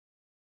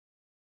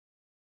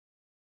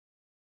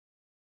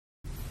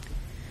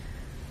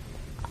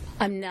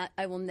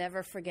 I will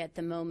never forget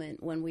the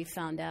moment when we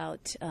found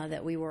out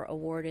that we were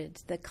awarded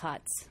the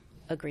COTS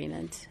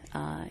agreement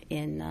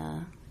in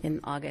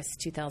August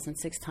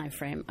 2006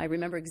 timeframe. I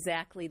remember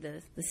exactly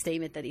the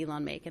statement that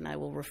Elon made, and I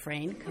will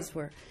refrain because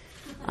we're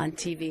on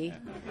TV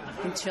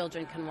and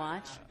children can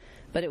watch.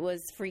 But it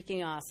was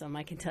freaking awesome,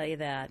 I can tell you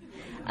that.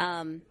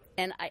 And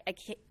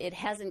it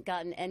hasn't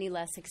gotten any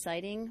less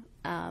exciting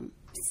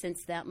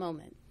since that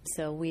moment.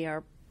 So we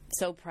are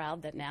so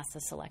proud that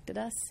NASA selected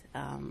us.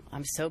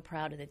 I'm so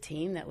proud of the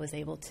team that was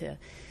able to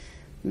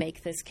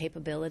make this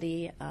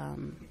capability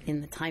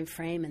in the time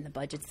frame and the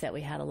budgets that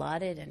we had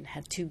allotted, and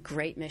have two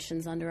great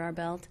missions under our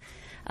belt,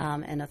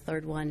 and a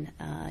third one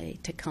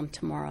to come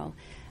tomorrow.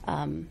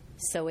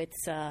 So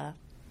it's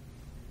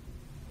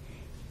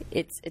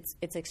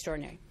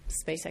extraordinary.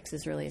 SpaceX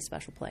is really a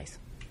special place.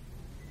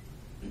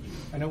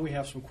 I know we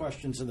have some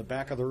questions in the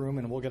back of the room,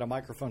 and we'll get a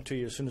microphone to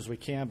you as soon as we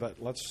can,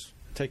 but let's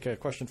take a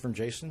question from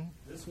Jason.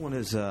 This one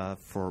is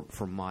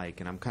for Mike,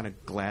 and I'm kind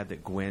of glad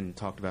that Gwen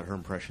talked about her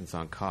impressions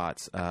on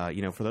COTS.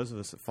 For those of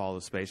us that follow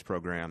the space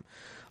program,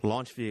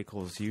 launch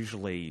vehicles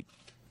usually,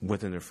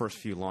 within their first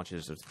few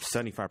launches,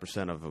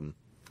 75% of them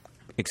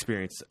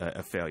experience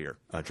a failure,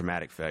 a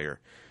dramatic failure.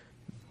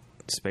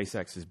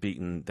 SpaceX has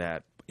beaten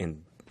that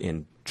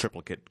in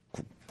triplicate.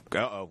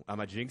 Uh-oh, am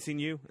I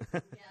jinxing you?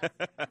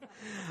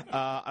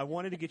 I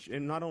wanted to get you,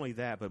 and not only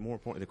that, but more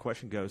importantly, the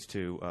question goes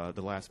to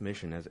the last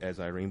mission, as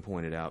Irene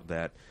pointed out,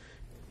 that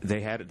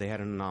they had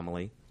an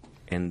anomaly,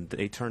 and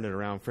they turned it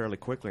around fairly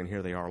quickly, and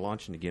here they are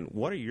launching again.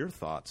 What are your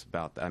thoughts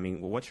about that? I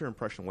mean, what's your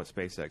impression of what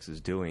SpaceX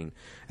is doing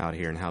out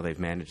here and how they've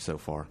managed so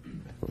far?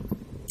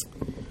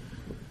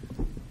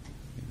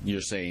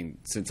 You're saying,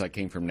 since I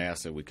came from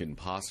NASA, we couldn't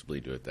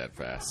possibly do it that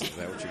fast. Is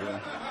that what you're doing?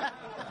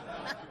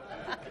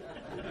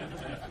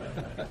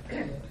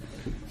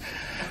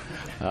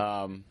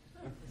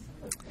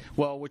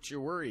 Well, what your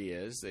worry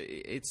is,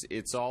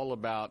 it's all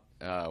about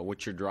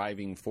what your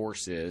driving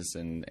force is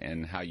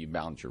and how you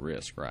balance your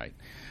risk, right?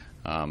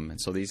 And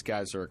so these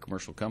guys are a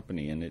commercial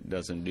company, and it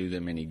doesn't do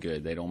them any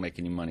good. They don't make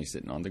any money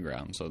sitting on the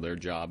ground, so their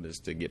job is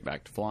to get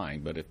back to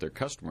flying. But if their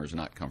customer's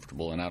not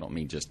comfortable, and I don't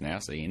mean just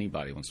NASA,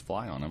 anybody wants to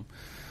fly on them,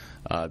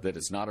 that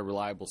it's not a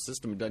reliable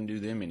system, it doesn't do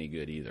them any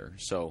good either.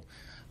 So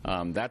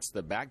that's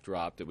the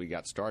backdrop that we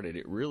got started.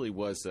 It really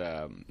was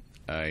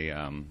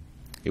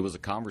it was a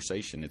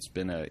conversation. It's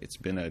been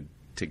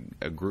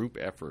a group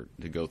effort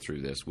to go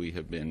through this. We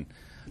have been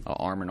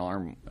arm in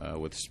arm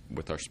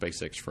with our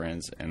SpaceX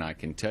friends, and I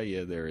can tell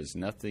you there is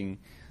nothing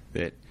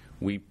that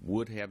we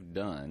would have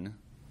done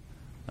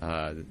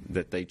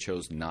that they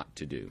chose not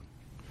to do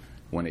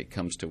when it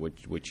comes to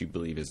what you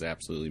believe is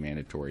absolutely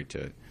mandatory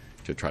to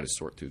try to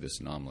sort through this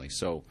anomaly.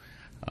 So,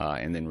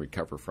 and then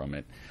recover from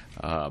it.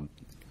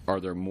 Are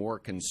there more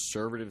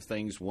conservative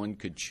things one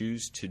could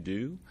choose to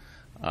do?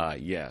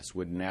 Yes.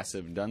 Would NASA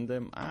have done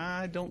them?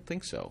 I don't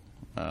think so.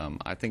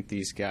 I think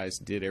these guys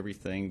did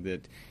everything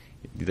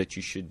that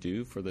you should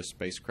do for the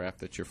spacecraft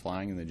that you're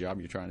flying and the job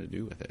you're trying to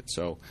do with it.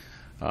 So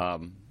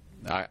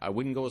I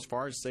wouldn't go as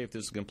far as to say if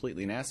this is a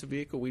completely NASA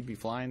vehicle, we'd be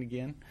flying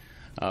again.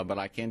 But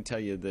I can tell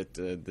you that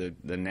the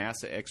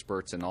NASA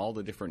experts in all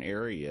the different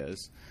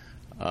areas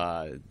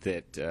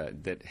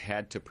that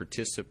had to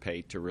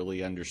participate to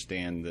really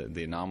understand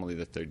the anomaly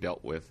that they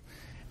dealt with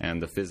and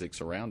the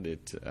physics around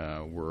it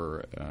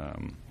were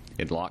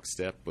in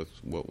lockstep with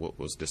what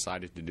was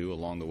decided to do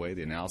along the way.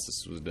 The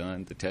analysis was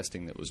done, the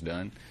testing that was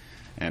done,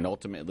 and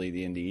ultimately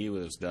the NDE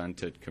was done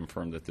to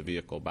confirm that the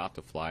vehicle about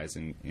to fly is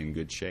in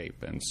good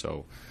shape. And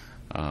so,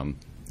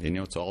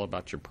 it's all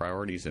about your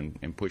priorities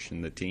and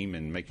pushing the team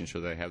and making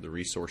sure they have the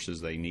resources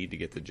they need to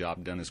get the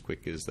job done as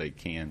quick as they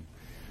can.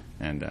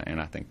 And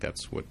I think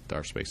that's what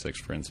our SpaceX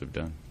friends have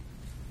done.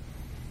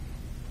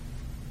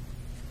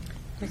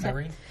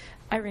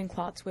 Irene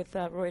Klotz with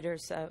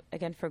Reuters,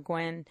 again for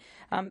Gwen.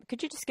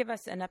 Could you just give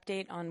us an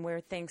update on where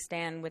things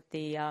stand with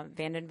the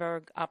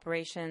Vandenberg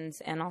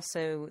operations and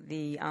also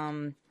the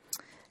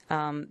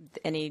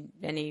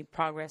any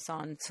progress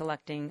on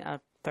selecting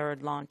a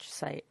third launch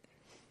site?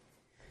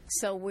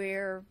 So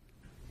we're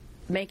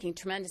making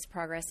tremendous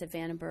progress at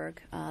Vandenberg.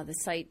 The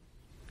site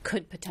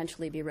could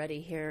potentially be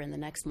ready here in the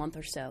next month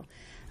or so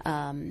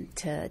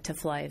to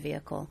fly a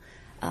vehicle.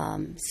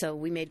 So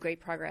we made great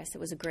progress. It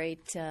was a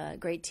great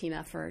team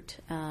effort.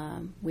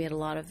 We had a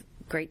lot of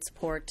great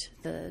support.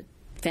 The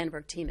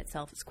Vandenberg team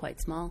itself is quite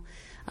small.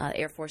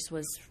 Air Force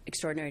was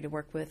extraordinary to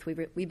work with.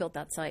 We built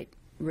that site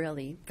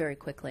really very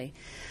quickly.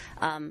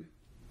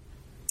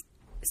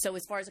 So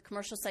as far as a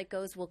commercial site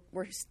goes,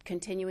 we're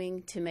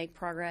continuing to make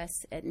progress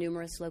at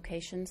numerous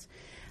locations.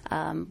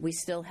 We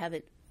still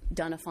haven't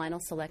done a final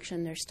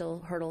selection. There's still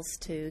hurdles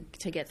to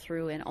get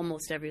through in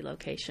almost every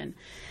location.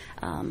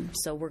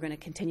 So we're going to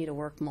continue to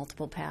work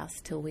multiple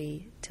paths till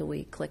we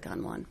click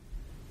on one.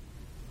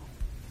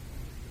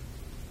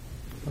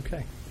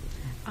 Okay.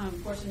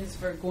 Question is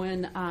for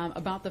Gwen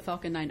about the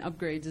Falcon 9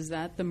 upgrades. Is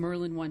that the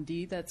Merlin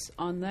 1D that's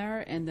on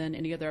there, and then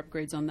any other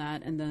upgrades on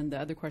that? And then the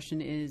other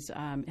question is,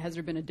 has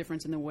there been a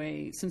difference in the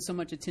way, since so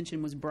much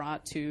attention was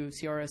brought to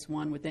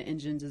CRS-1 with the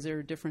engines, is there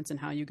a difference in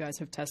how you guys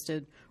have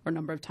tested, or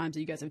number of times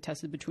that you guys have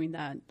tested between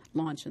that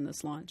launch and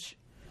this launch?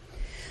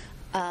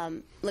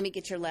 Let me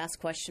get your last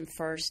question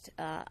first.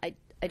 I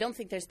don't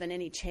think there's been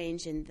any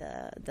change in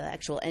the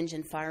actual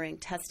engine firing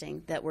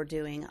testing that we're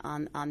doing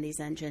on these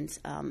engines.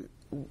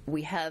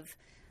 We have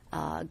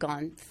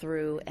gone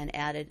through and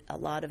added a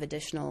lot of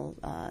additional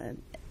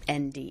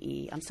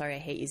NDE. I'm sorry, I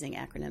hate using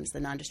acronyms. The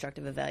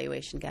non-destructive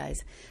evaluation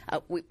guys.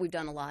 We've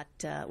done a lot.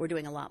 We're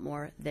doing a lot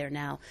more there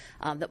now.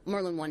 The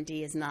Merlin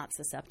 1D is not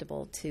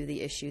susceptible to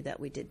the issue that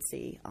we did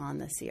see on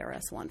the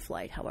CRS-1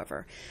 flight,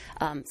 however.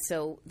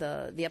 So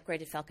the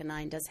upgraded Falcon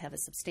 9 does have a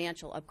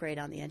substantial upgrade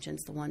on the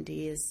engines. The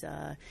 1D is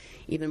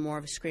even more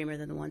of a screamer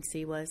than the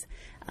 1C was.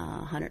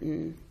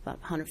 About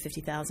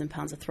 150,000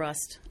 pounds of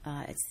thrust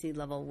at sea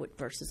level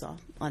versus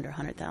under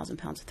 100,000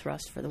 pounds of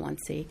thrust for the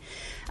 1C.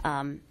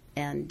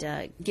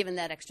 given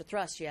that extra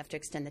thrust, you have to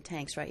extend the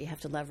tanks, right? You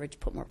have to leverage,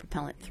 put more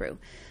propellant through,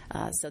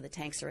 so the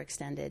tanks are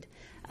extended.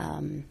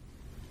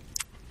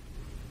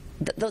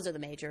 Those are the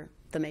major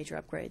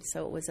upgrades.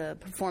 So it was a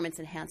performance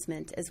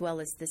enhancement, as well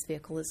as this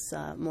vehicle is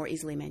more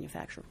easily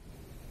manufactured.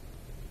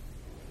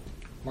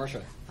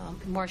 Marcia.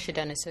 Marcia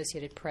Dunn,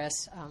 Associated Press.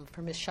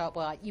 For Ms.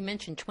 Shotwell, you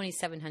mentioned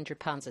 2,700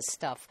 pounds of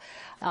stuff.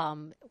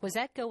 Was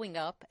that going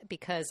up?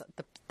 Because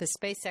the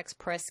SpaceX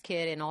press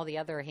kit and all the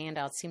other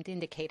handouts seem to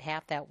indicate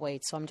half that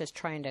weight. So I'm just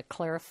trying to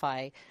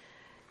clarify,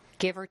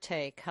 give or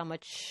take, how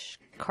much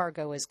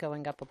cargo is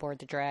going up aboard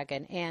the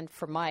Dragon. And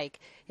for Mike,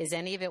 is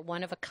any of it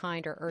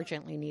one-of-a-kind or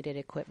urgently needed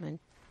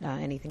equipment,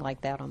 anything like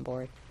that on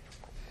board?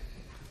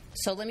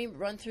 So let me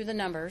run through the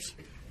numbers,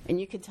 and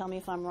you can tell me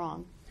if I'm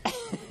wrong.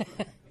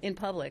 In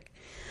public,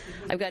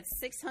 I've got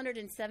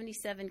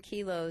 677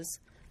 kilos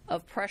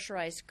of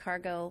pressurized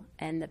cargo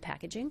and the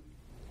packaging.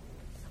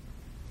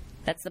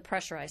 That's the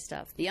pressurized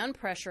stuff. The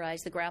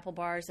unpressurized, the grapple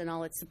bars and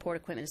all its support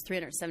equipment, is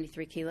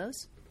 373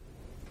 kilos.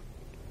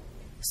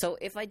 So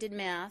if I did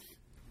math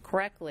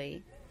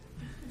correctly,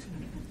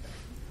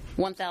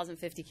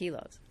 1,050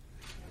 kilos.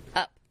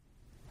 Up.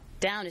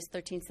 Down is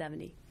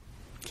 1,370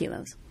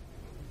 kilos.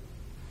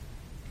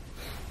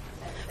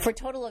 For a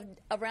total of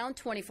around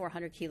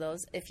 2,400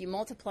 kilos, if you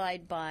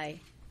multiplied by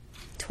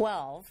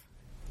 12,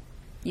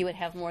 you would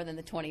have more than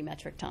the 20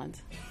 metric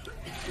tons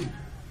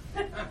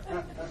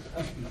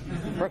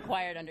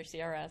required under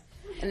CRS.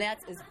 And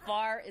that's as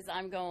far as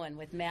I'm going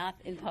with math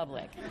in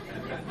public.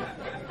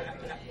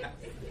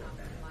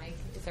 Mike,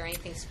 is there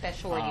anything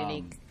special or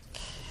unique?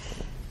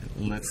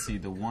 Let's see.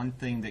 The one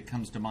thing that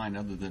comes to mind,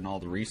 other than all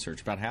the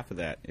research, about half of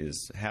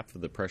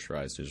the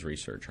pressurized is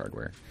research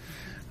hardware.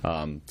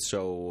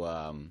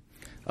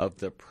 Of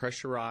the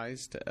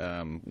pressurized,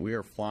 we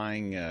are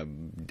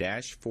flying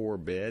Dash 4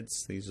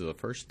 beds. These are the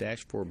first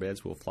Dash 4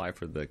 beds we'll fly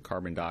for the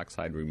carbon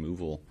dioxide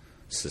removal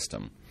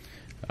system,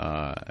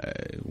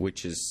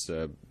 which is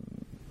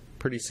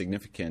pretty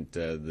significant.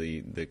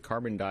 The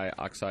carbon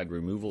dioxide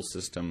removal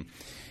system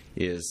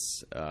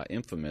is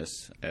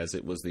infamous, as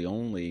it was the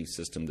only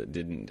system that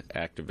didn't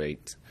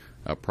activate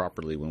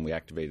properly when we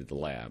activated the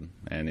lab,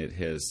 and it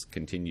has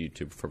continued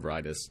to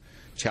provide us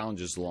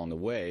challenges along the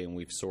way, and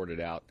we've sorted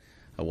out.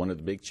 One of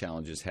the big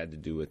challenges had to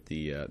do with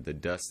the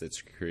dust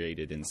that's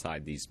created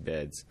inside these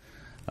beds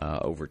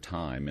over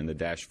time, and the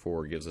Dash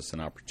 4 gives us an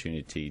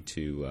opportunity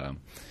to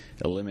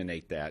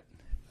eliminate that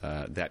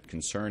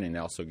concern, and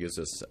also gives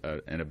us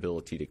an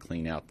ability to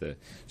clean out so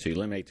you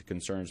eliminate the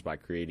concerns by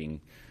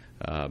creating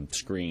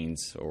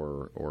screens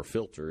or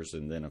filters,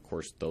 and then of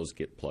course those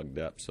get plugged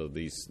up. So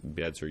these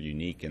beds are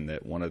unique in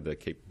that one of the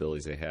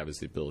capabilities they have is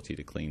the ability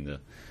to clean the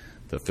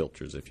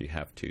filters if you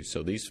have to.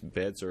 So these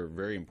beds are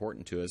very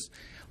important to us.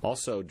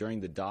 Also,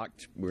 during the dock,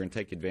 we're going to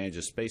take advantage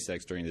of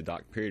SpaceX. During the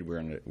dock period,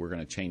 we're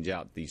going to change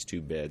out these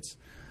two beds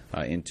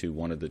into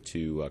one of the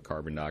two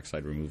carbon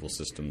dioxide removal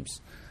systems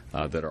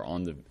that are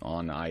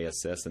on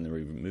ISS, and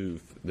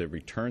then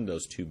return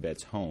those two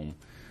beds home.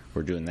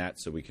 We're doing that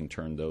so we can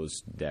turn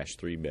those Dash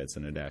 3 beds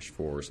into Dash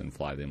 4s and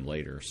fly them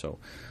later. So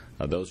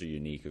those are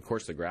unique. Of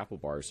course, the grapple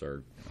bars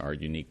are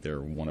unique.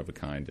 They're one of a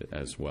kind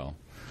as well.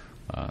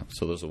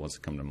 So those are the ones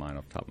that come to mind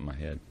off the top of my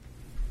head.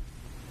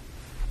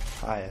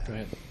 Hi. Go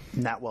ahead.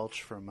 Nat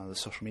Welch from the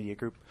social media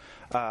group.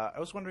 I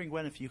was wondering,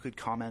 Gwen, if you could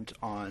comment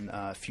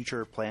on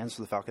future plans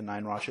for the Falcon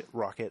 9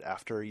 rocket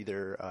after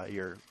either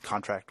your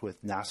contract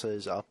with NASA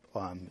is up.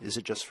 Is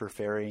it just for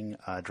ferrying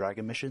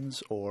Dragon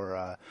missions,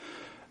 or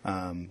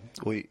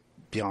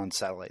beyond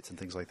satellites and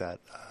things like that?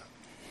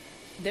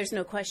 There's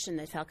no question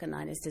that Falcon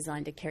 9 is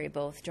designed to carry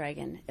both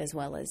Dragon as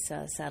well as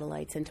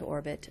satellites into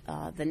orbit.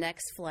 The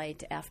next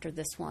flight after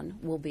this one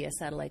will be a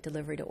satellite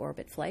delivery to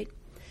orbit flight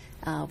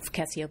for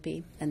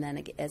Cassiope. And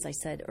then, as I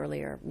said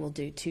earlier, we'll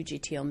do 2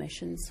 GTO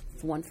missions,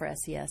 one for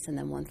SES and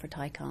then one for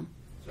TICOM.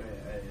 Sorry,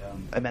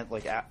 I meant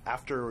like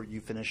after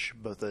you finish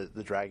both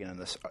the Dragon and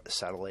the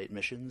satellite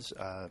missions,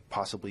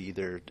 possibly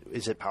either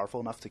is it powerful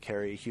enough to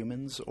carry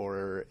humans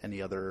or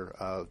any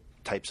other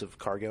types of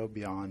cargo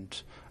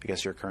beyond, I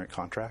guess, your current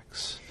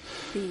contracts?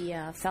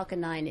 The Falcon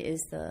 9 is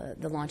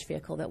the launch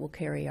vehicle that will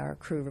carry our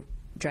Crew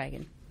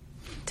Dragon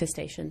to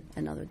station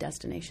and other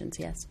destinations,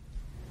 yes.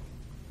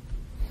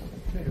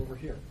 Okay, over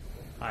here.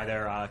 Hi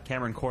there,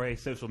 Cameron Corey,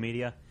 social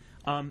media.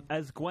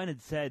 As Gwen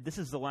had said, this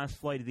is the last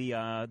flight of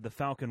the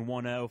Falcon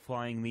 1.0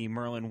 flying the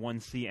Merlin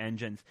 1C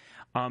engines.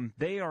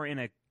 They are in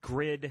a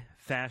grid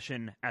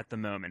fashion at the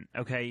moment.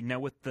 Okay, now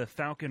with the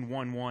Falcon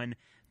 1.1,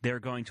 they're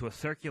going to a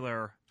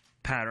circular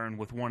pattern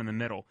with one in the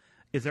middle.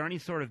 Is there any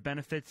sort of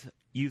benefits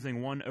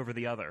using one over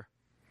the other?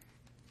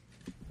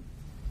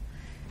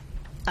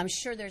 I'm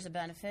sure there's a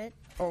benefit,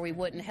 or we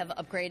wouldn't have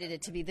upgraded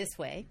it to be this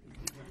way.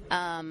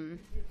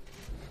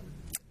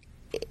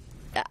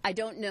 I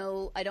don't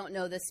know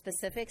the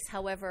specifics.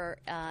 However,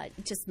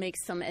 it just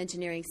makes some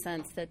engineering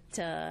sense that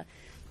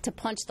to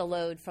punch the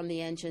load from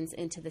the engines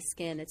into the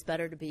skin, it's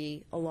better to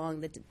be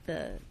along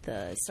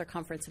the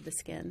circumference of the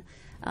skin.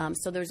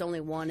 So there's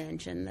only one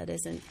engine that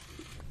isn't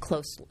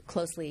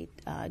closely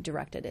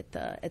directed at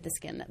the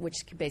skin, which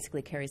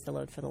basically carries the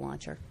load for the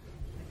launcher.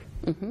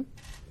 Mm-hmm.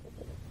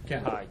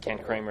 Hi, Ken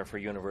Kramer for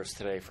Universe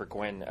Today. For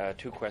Gwen,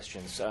 2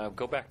 questions.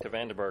 Go back to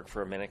Vandenberg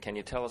for a minute. Can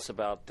you tell us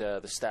about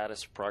the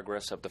status,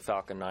 progress of the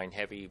Falcon 9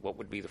 Heavy? What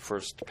would be the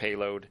first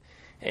payload?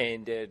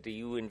 And do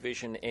you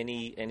envision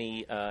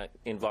any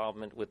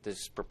involvement with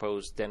this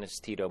proposed Dennis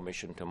Tito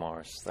mission to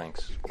Mars?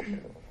 Thanks.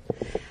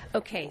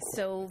 Okay,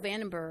 so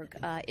Vandenberg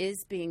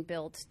is being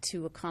built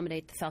to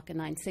accommodate the Falcon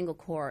 9 single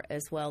core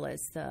as well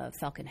as the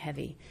Falcon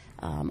Heavy,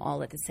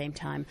 all at the same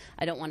time.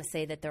 I don't want to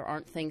say that there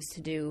aren't things to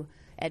do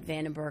at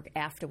Vandenberg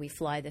after we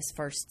fly this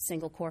first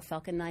single-core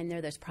Falcon 9 there.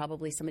 There's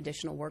probably some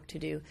additional work to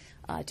do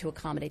to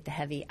accommodate the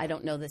Heavy. I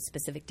don't know the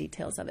specific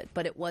details of it,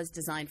 but it was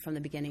designed from the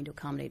beginning to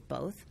accommodate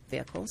both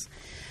vehicles.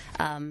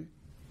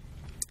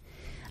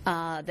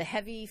 The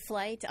Heavy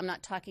flight, I'm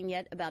not talking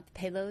yet about the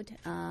payload,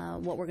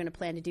 what we're going to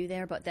plan to do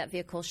there, but that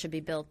vehicle should be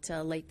built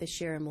late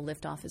this year and we'll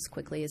lift off as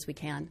quickly as we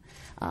can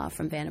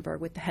from Vandenberg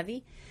with the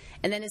Heavy.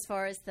 And then as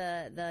far as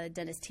the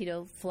Dennis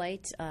Tito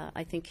flight,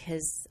 I think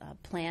his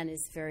plan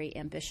is very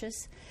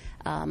ambitious.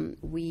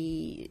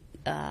 We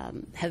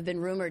have been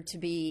rumored to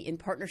be in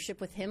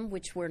partnership with him,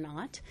 which we're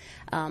not,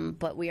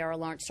 but we are a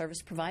launch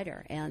service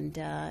provider. And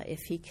if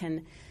he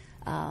can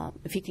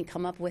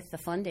come up with the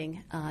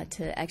funding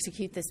to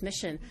execute this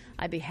mission,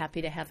 I'd be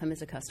happy to have him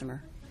as a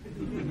customer.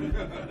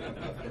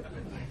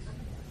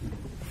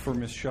 For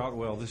Ms.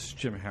 Shotwell, this is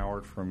Jim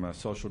Howard from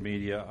social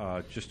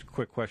media. Just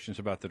quick questions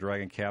about the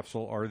Dragon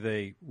capsule. Are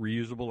they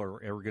reusable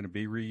or ever going to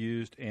be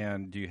reused?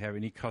 And do you have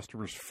any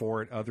customers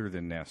for it other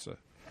than NASA?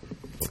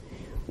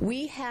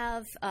 We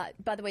have,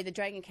 by the way, the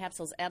Dragon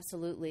capsule is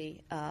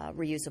absolutely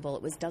reusable.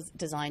 It was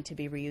designed to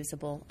be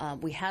reusable.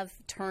 We have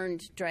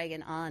turned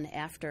Dragon on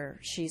after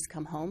she's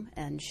come home,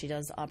 and she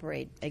does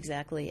operate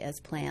exactly as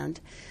planned.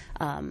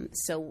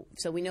 So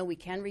we know we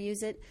can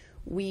reuse it.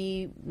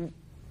 We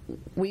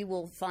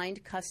will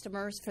find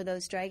customers for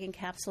those Dragon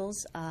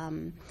capsules,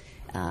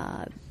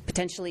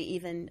 potentially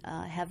even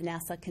have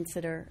NASA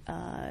consider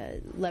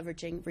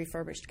leveraging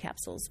refurbished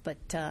capsules. But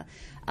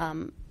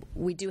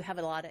we do have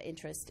a lot of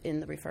interest in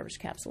the refurbished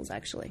capsules,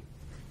 actually.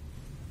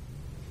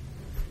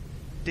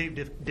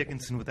 Dave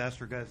Dickinson with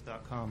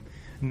AstroGuys.com.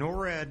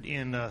 NORAD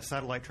in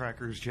satellite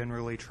trackers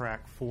generally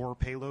track 4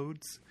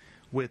 payloads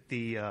with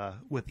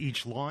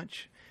each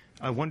launch.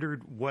 I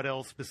wondered what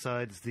else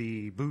besides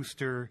the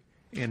booster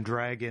and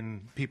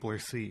Dragon people are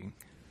seeing.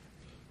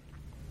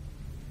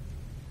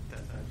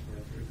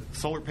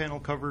 Solar panel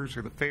covers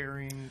or the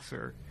fairings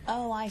or...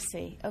 Oh, I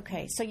see.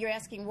 Okay. So you're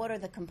asking what are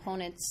the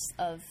components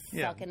of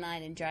Falcon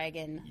 9 and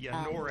Dragon?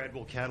 Yeah, NORAD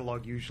will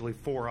catalog usually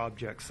 4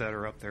 objects that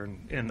are up there,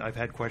 and I've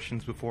had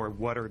questions before.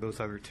 What are those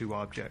other 2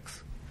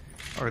 objects?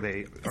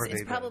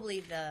 It's probably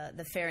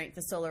the fairing,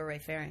 the solar array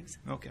fairings.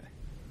 Okay.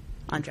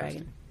 On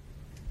Dragon.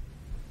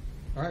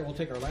 All right, we'll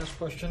take our last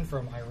question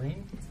from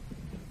Irene.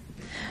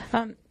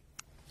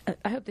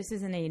 I hope this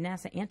isn't a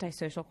NASA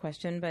antisocial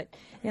question, but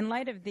in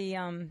light of the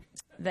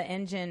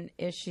engine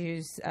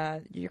issues,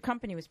 your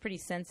company was pretty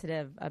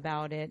sensitive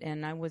about it,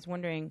 and I was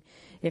wondering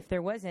if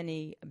there was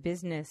any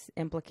business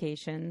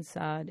implications,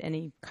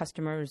 any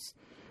customers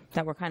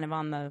that were kind of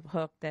on the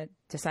hook that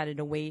decided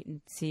to wait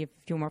and see a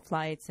few more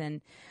flights,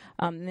 and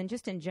then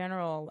just in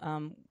general,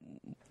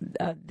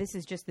 this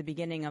is just the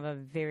beginning of a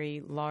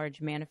very large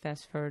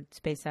manifest for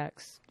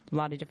SpaceX, a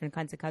lot of different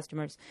kinds of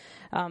customers.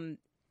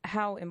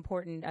 How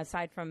important,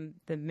 aside from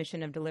the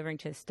mission of delivering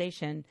to the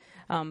station,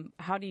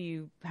 how do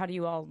you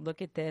all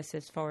look at this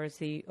as far as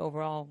the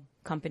overall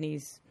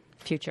company's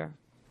future?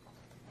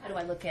 How do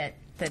I look at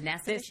the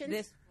NASA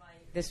missions?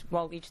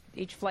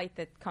 Each flight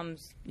that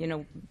comes,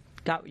 you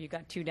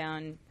got 2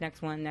 down,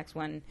 next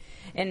one,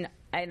 and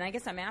I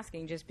guess I'm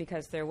asking just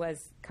because there was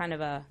kind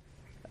of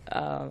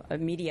a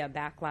media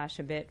backlash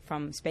a bit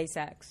from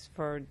SpaceX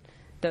for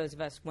those of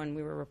us when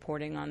we were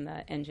reporting on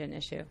the engine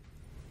issue.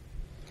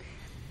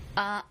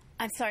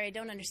 I'm sorry, I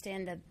don't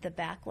understand the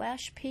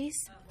backlash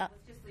piece.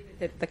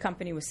 The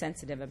company was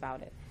sensitive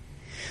about it.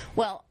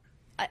 Well,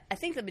 I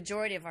think the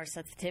majority of our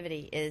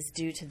sensitivity is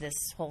due to this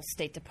whole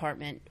State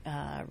Department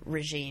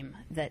regime,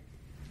 that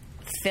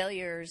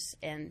failures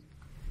and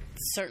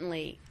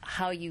certainly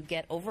how you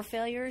get over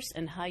failures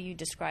and how you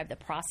describe the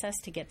process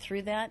to get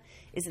through that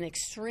is an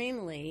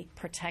extremely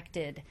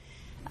protected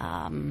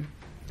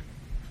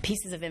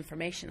pieces of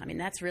information. I mean,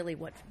 that's really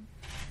what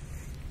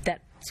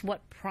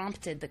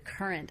prompted the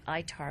current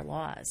ITAR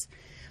laws,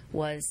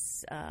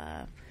 was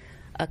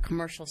a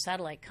commercial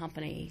satellite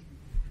company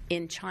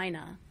in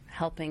China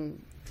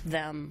helping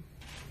them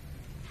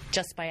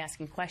just by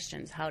asking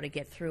questions how to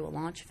get through a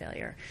launch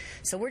failure.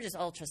 So we're just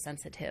ultra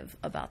sensitive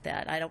about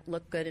that. I don't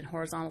look good in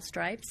horizontal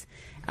stripes.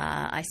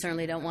 I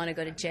certainly don't want to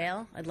go to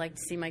jail. I'd like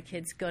to see my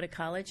kids go to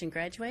college and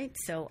graduate.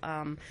 So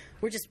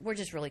we're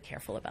just really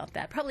careful about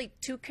that. Probably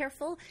too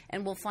careful,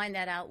 and we'll find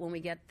that out when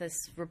we get this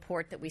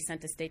report that we sent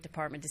to State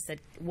Department to say,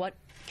 what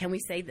can we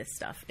say this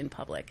stuff in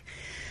public?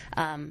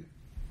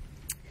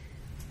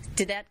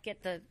 Did that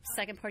get the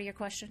second part of your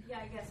question? Yeah,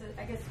 I guess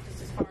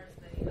just as far as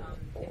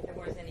if there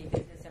was any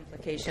business implications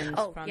implications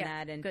from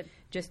that, and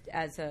just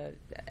as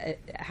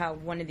how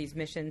one of these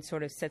missions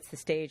sort of sets the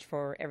stage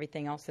for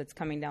everything else that's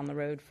coming down the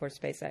road for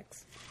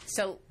SpaceX.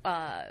 So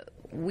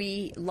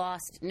we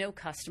lost no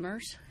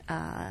customers.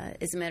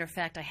 As a matter of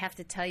fact, I have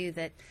to tell you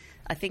that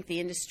I think the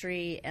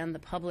industry and the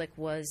public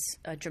was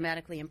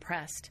dramatically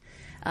impressed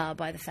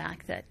by the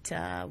fact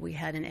that we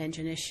had an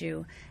engine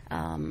issue,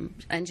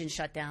 engine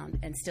shut down,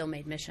 and still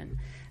made mission.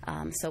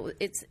 So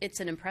it's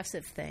an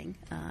impressive thing.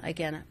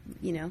 Again,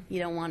 you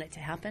don't want it to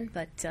happen,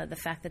 but the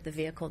fact that the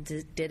vehicle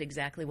did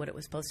exactly what it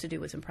was supposed to do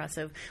was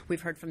impressive.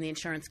 We've heard from the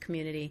insurance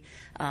community;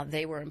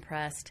 they were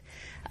impressed.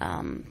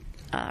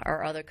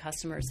 Our other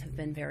customers have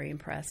been very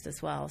impressed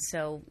as well.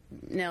 So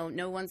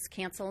no one's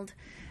canceled.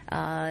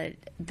 I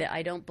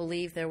don't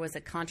believe there was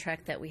a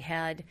contract that we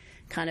had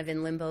kind of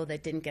in limbo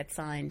that didn't get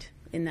signed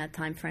in that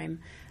time frame.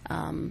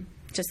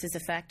 Just as a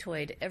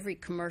factoid, every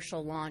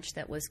commercial launch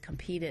that was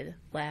competed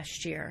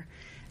last year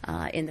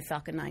in the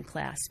Falcon 9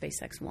 class,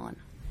 SpaceX won.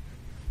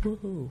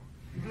 Woohoo!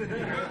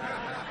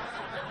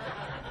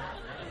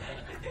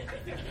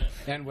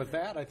 And with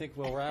that, I think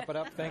we'll wrap it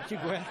up. Thank you,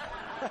 Gwen.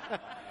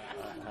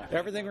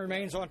 Everything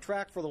remains on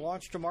track for the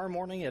launch tomorrow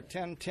morning at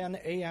 10:10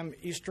 a.m.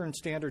 Eastern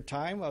Standard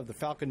Time of the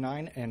Falcon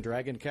 9 and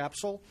Dragon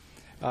capsule.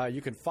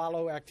 You can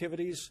follow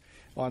activities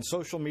on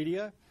social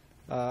media,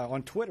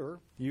 on Twitter,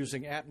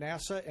 using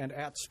 @NASA and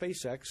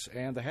 @SpaceX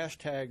and the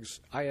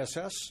hashtags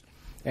ISS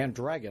and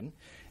Dragon.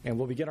 And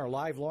we'll begin our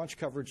live launch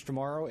coverage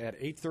tomorrow at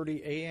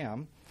 8:30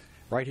 a.m.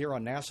 right here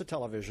on NASA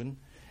Television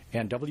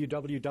and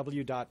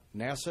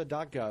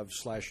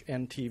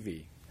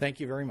www.nasa.gov/NTV.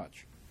 Thank you very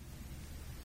much.